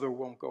when mother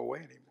won't go away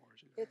anymore.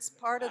 It's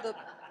part of the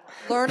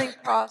learning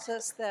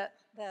process that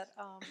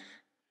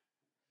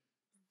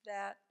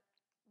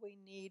we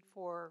need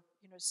for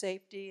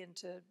safety and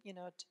to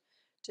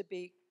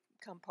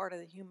become part of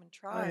the human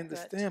tribe. I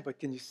understand, but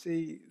can you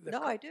see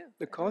I do.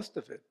 The cost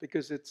of it?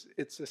 Because it's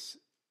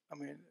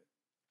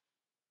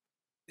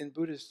in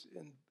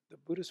the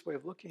Buddhist way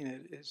of looking at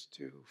it is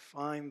to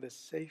find the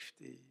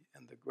safety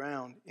and the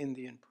ground in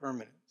the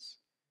impermanence,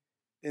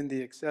 in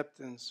the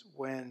acceptance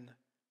we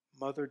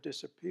mother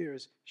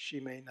disappears, she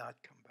may not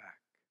come back.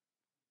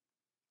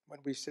 When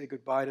we say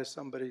goodbye to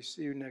somebody,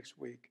 see you next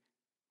week,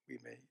 we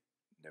may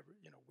never,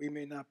 we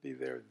may not be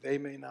there, they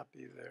may not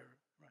be there,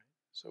 right?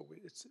 So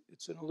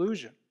it's an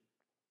illusion.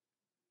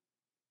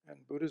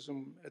 And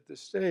Buddhism at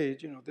this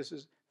stage, this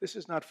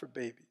is not for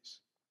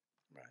babies.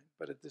 Right.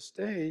 But at this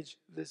stage,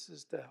 this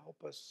is to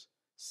help us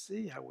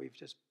see how we've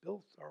just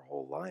built our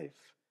whole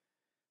life,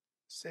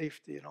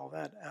 safety and all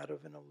that, out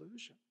of an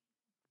illusion.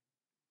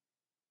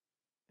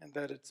 And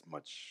that it's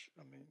much,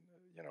 I mean,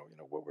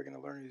 what we're going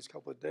to learn in these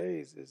couple of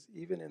days is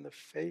even in the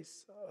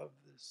face of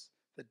this,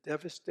 the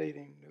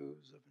devastating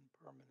news of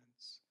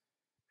impermanence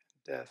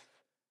and death,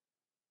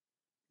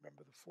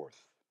 remember the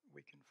fourth,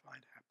 we can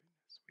find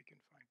happiness, we can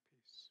find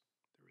peace.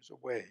 There is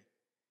a way,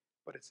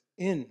 but it's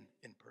in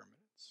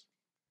impermanence.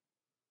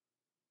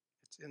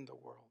 It's in the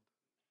world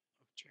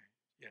of change.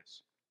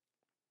 Yes.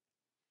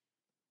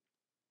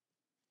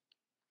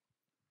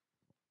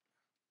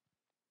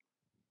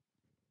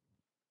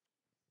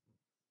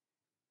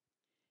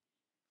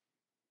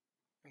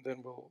 And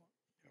then we'll,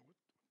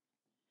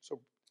 so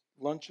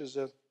lunch is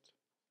at 12:30.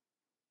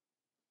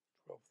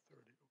 Okay.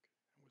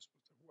 And we're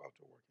supposed to go out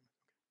to working.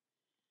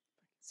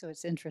 So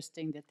it's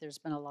interesting that there's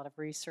been a lot of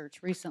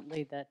research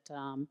recently that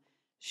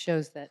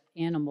shows that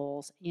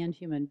animals and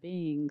human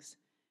beings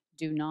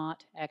do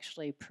not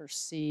actually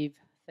perceive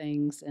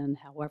things in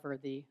however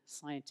the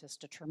scientists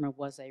determined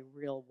was a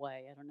real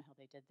way. I don't know how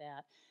they did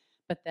that.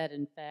 But that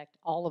in fact,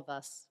 all of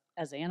us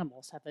as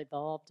animals have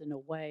evolved in a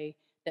way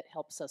that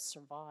helps us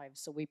survive.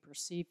 So we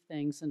perceive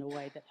things in a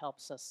way that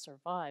helps us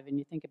survive. And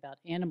you think about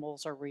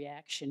animals are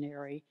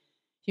reactionary,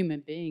 human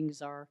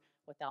beings are,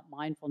 without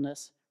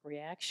mindfulness,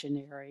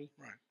 reactionary.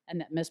 Right. And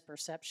that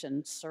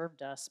misperception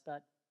served us,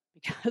 but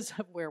because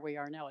of where we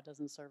are now, it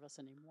doesn't serve us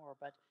anymore.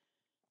 But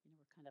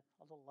we're kind of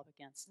a little up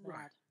against that.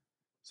 Right.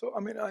 So,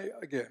 I mean,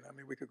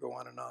 we could go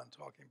on and on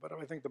talking, but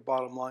I think the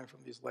bottom line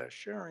from these last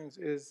sharings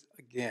is,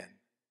 again,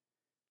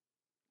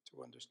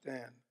 to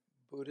understand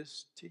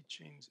Buddhist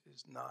teachings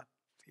is not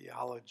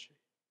theology.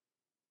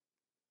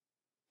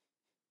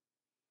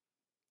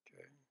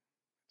 Okay?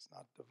 It's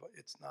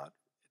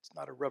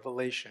not a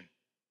revelation.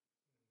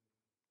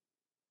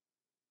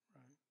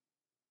 Right?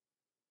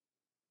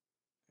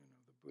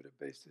 The Buddha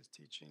based his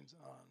teachings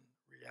on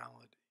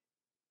reality.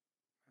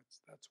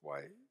 That's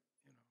why,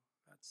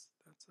 that's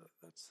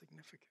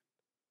significant.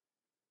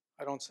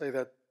 I don't say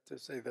that to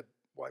say that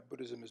why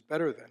Buddhism is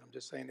better than. I'm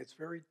just saying it's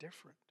very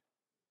different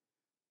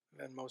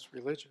than most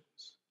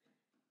religions,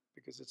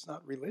 because it's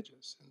not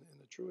religious in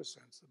the truest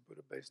sense. The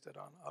Buddha based it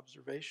on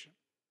observation,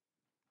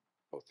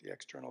 both the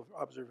external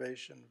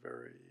observation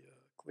very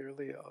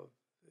clearly of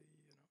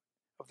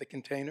the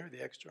container,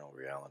 the external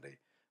reality,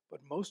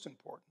 but most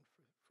important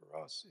for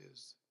us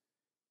is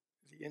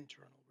the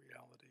internal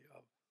reality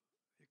of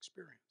the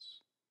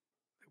experience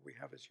that we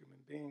have as human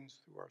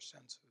beings through our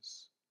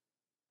senses,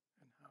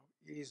 and how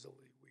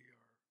easily we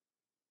are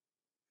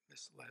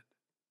misled.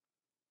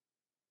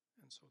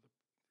 And so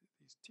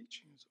these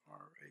teachings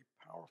are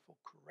a powerful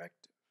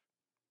corrective.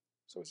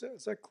 So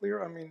is that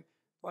clear? I mean,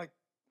 like,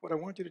 what I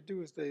want you to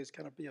do is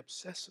kind of be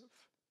obsessive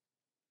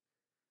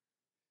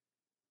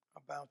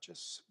about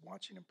just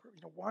watching,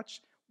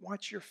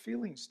 watch your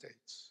feeling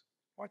states.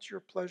 Watch your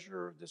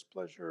pleasure or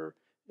displeasure,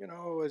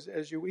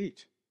 as you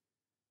eat,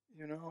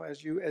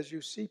 as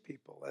you see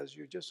people, as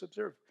you just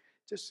observe.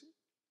 Just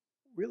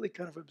really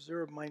kind of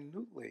observe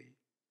minutely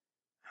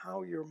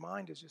how your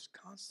mind is just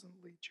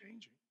constantly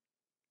changing.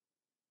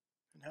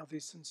 And how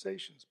these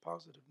sensations,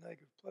 positive,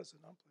 negative,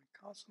 pleasant, unpleasant,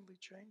 constantly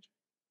changing,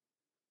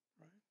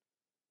 right?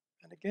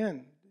 And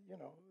again,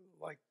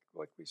 like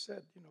we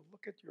said,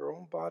 look at your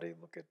own body,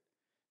 look at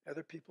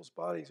other people's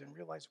bodies, and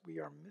realize we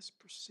are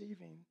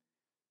misperceiving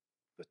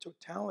the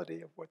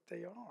totality of what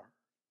they are.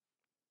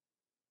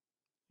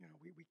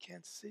 We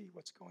can't see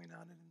what's going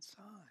on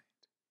inside.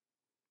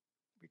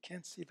 We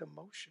can't see the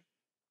motion,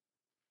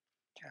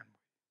 can we?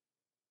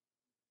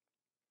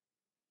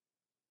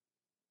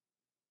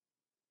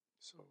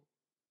 So,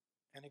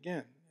 and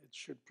again,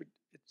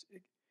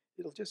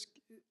 it'll just,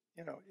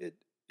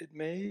 it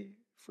may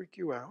freak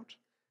you out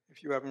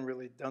if you haven't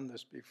really done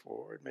this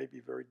before. It may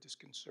be very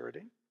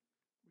disconcerting,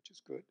 which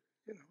is good,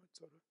 it's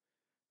sort of.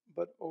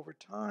 But over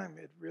time,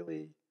 it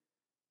really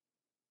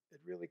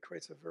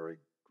creates a very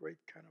great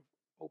kind of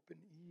open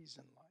ease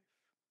in life.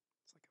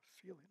 It's like a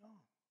feeling,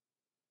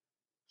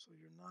 so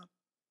you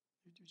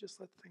just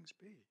let things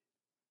be.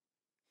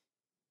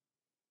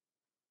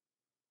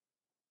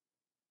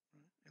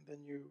 Right? And then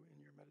in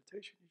your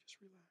meditation, you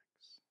just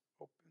relax,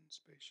 open,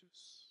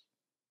 spacious.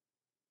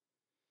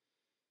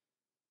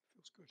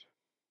 Feels good.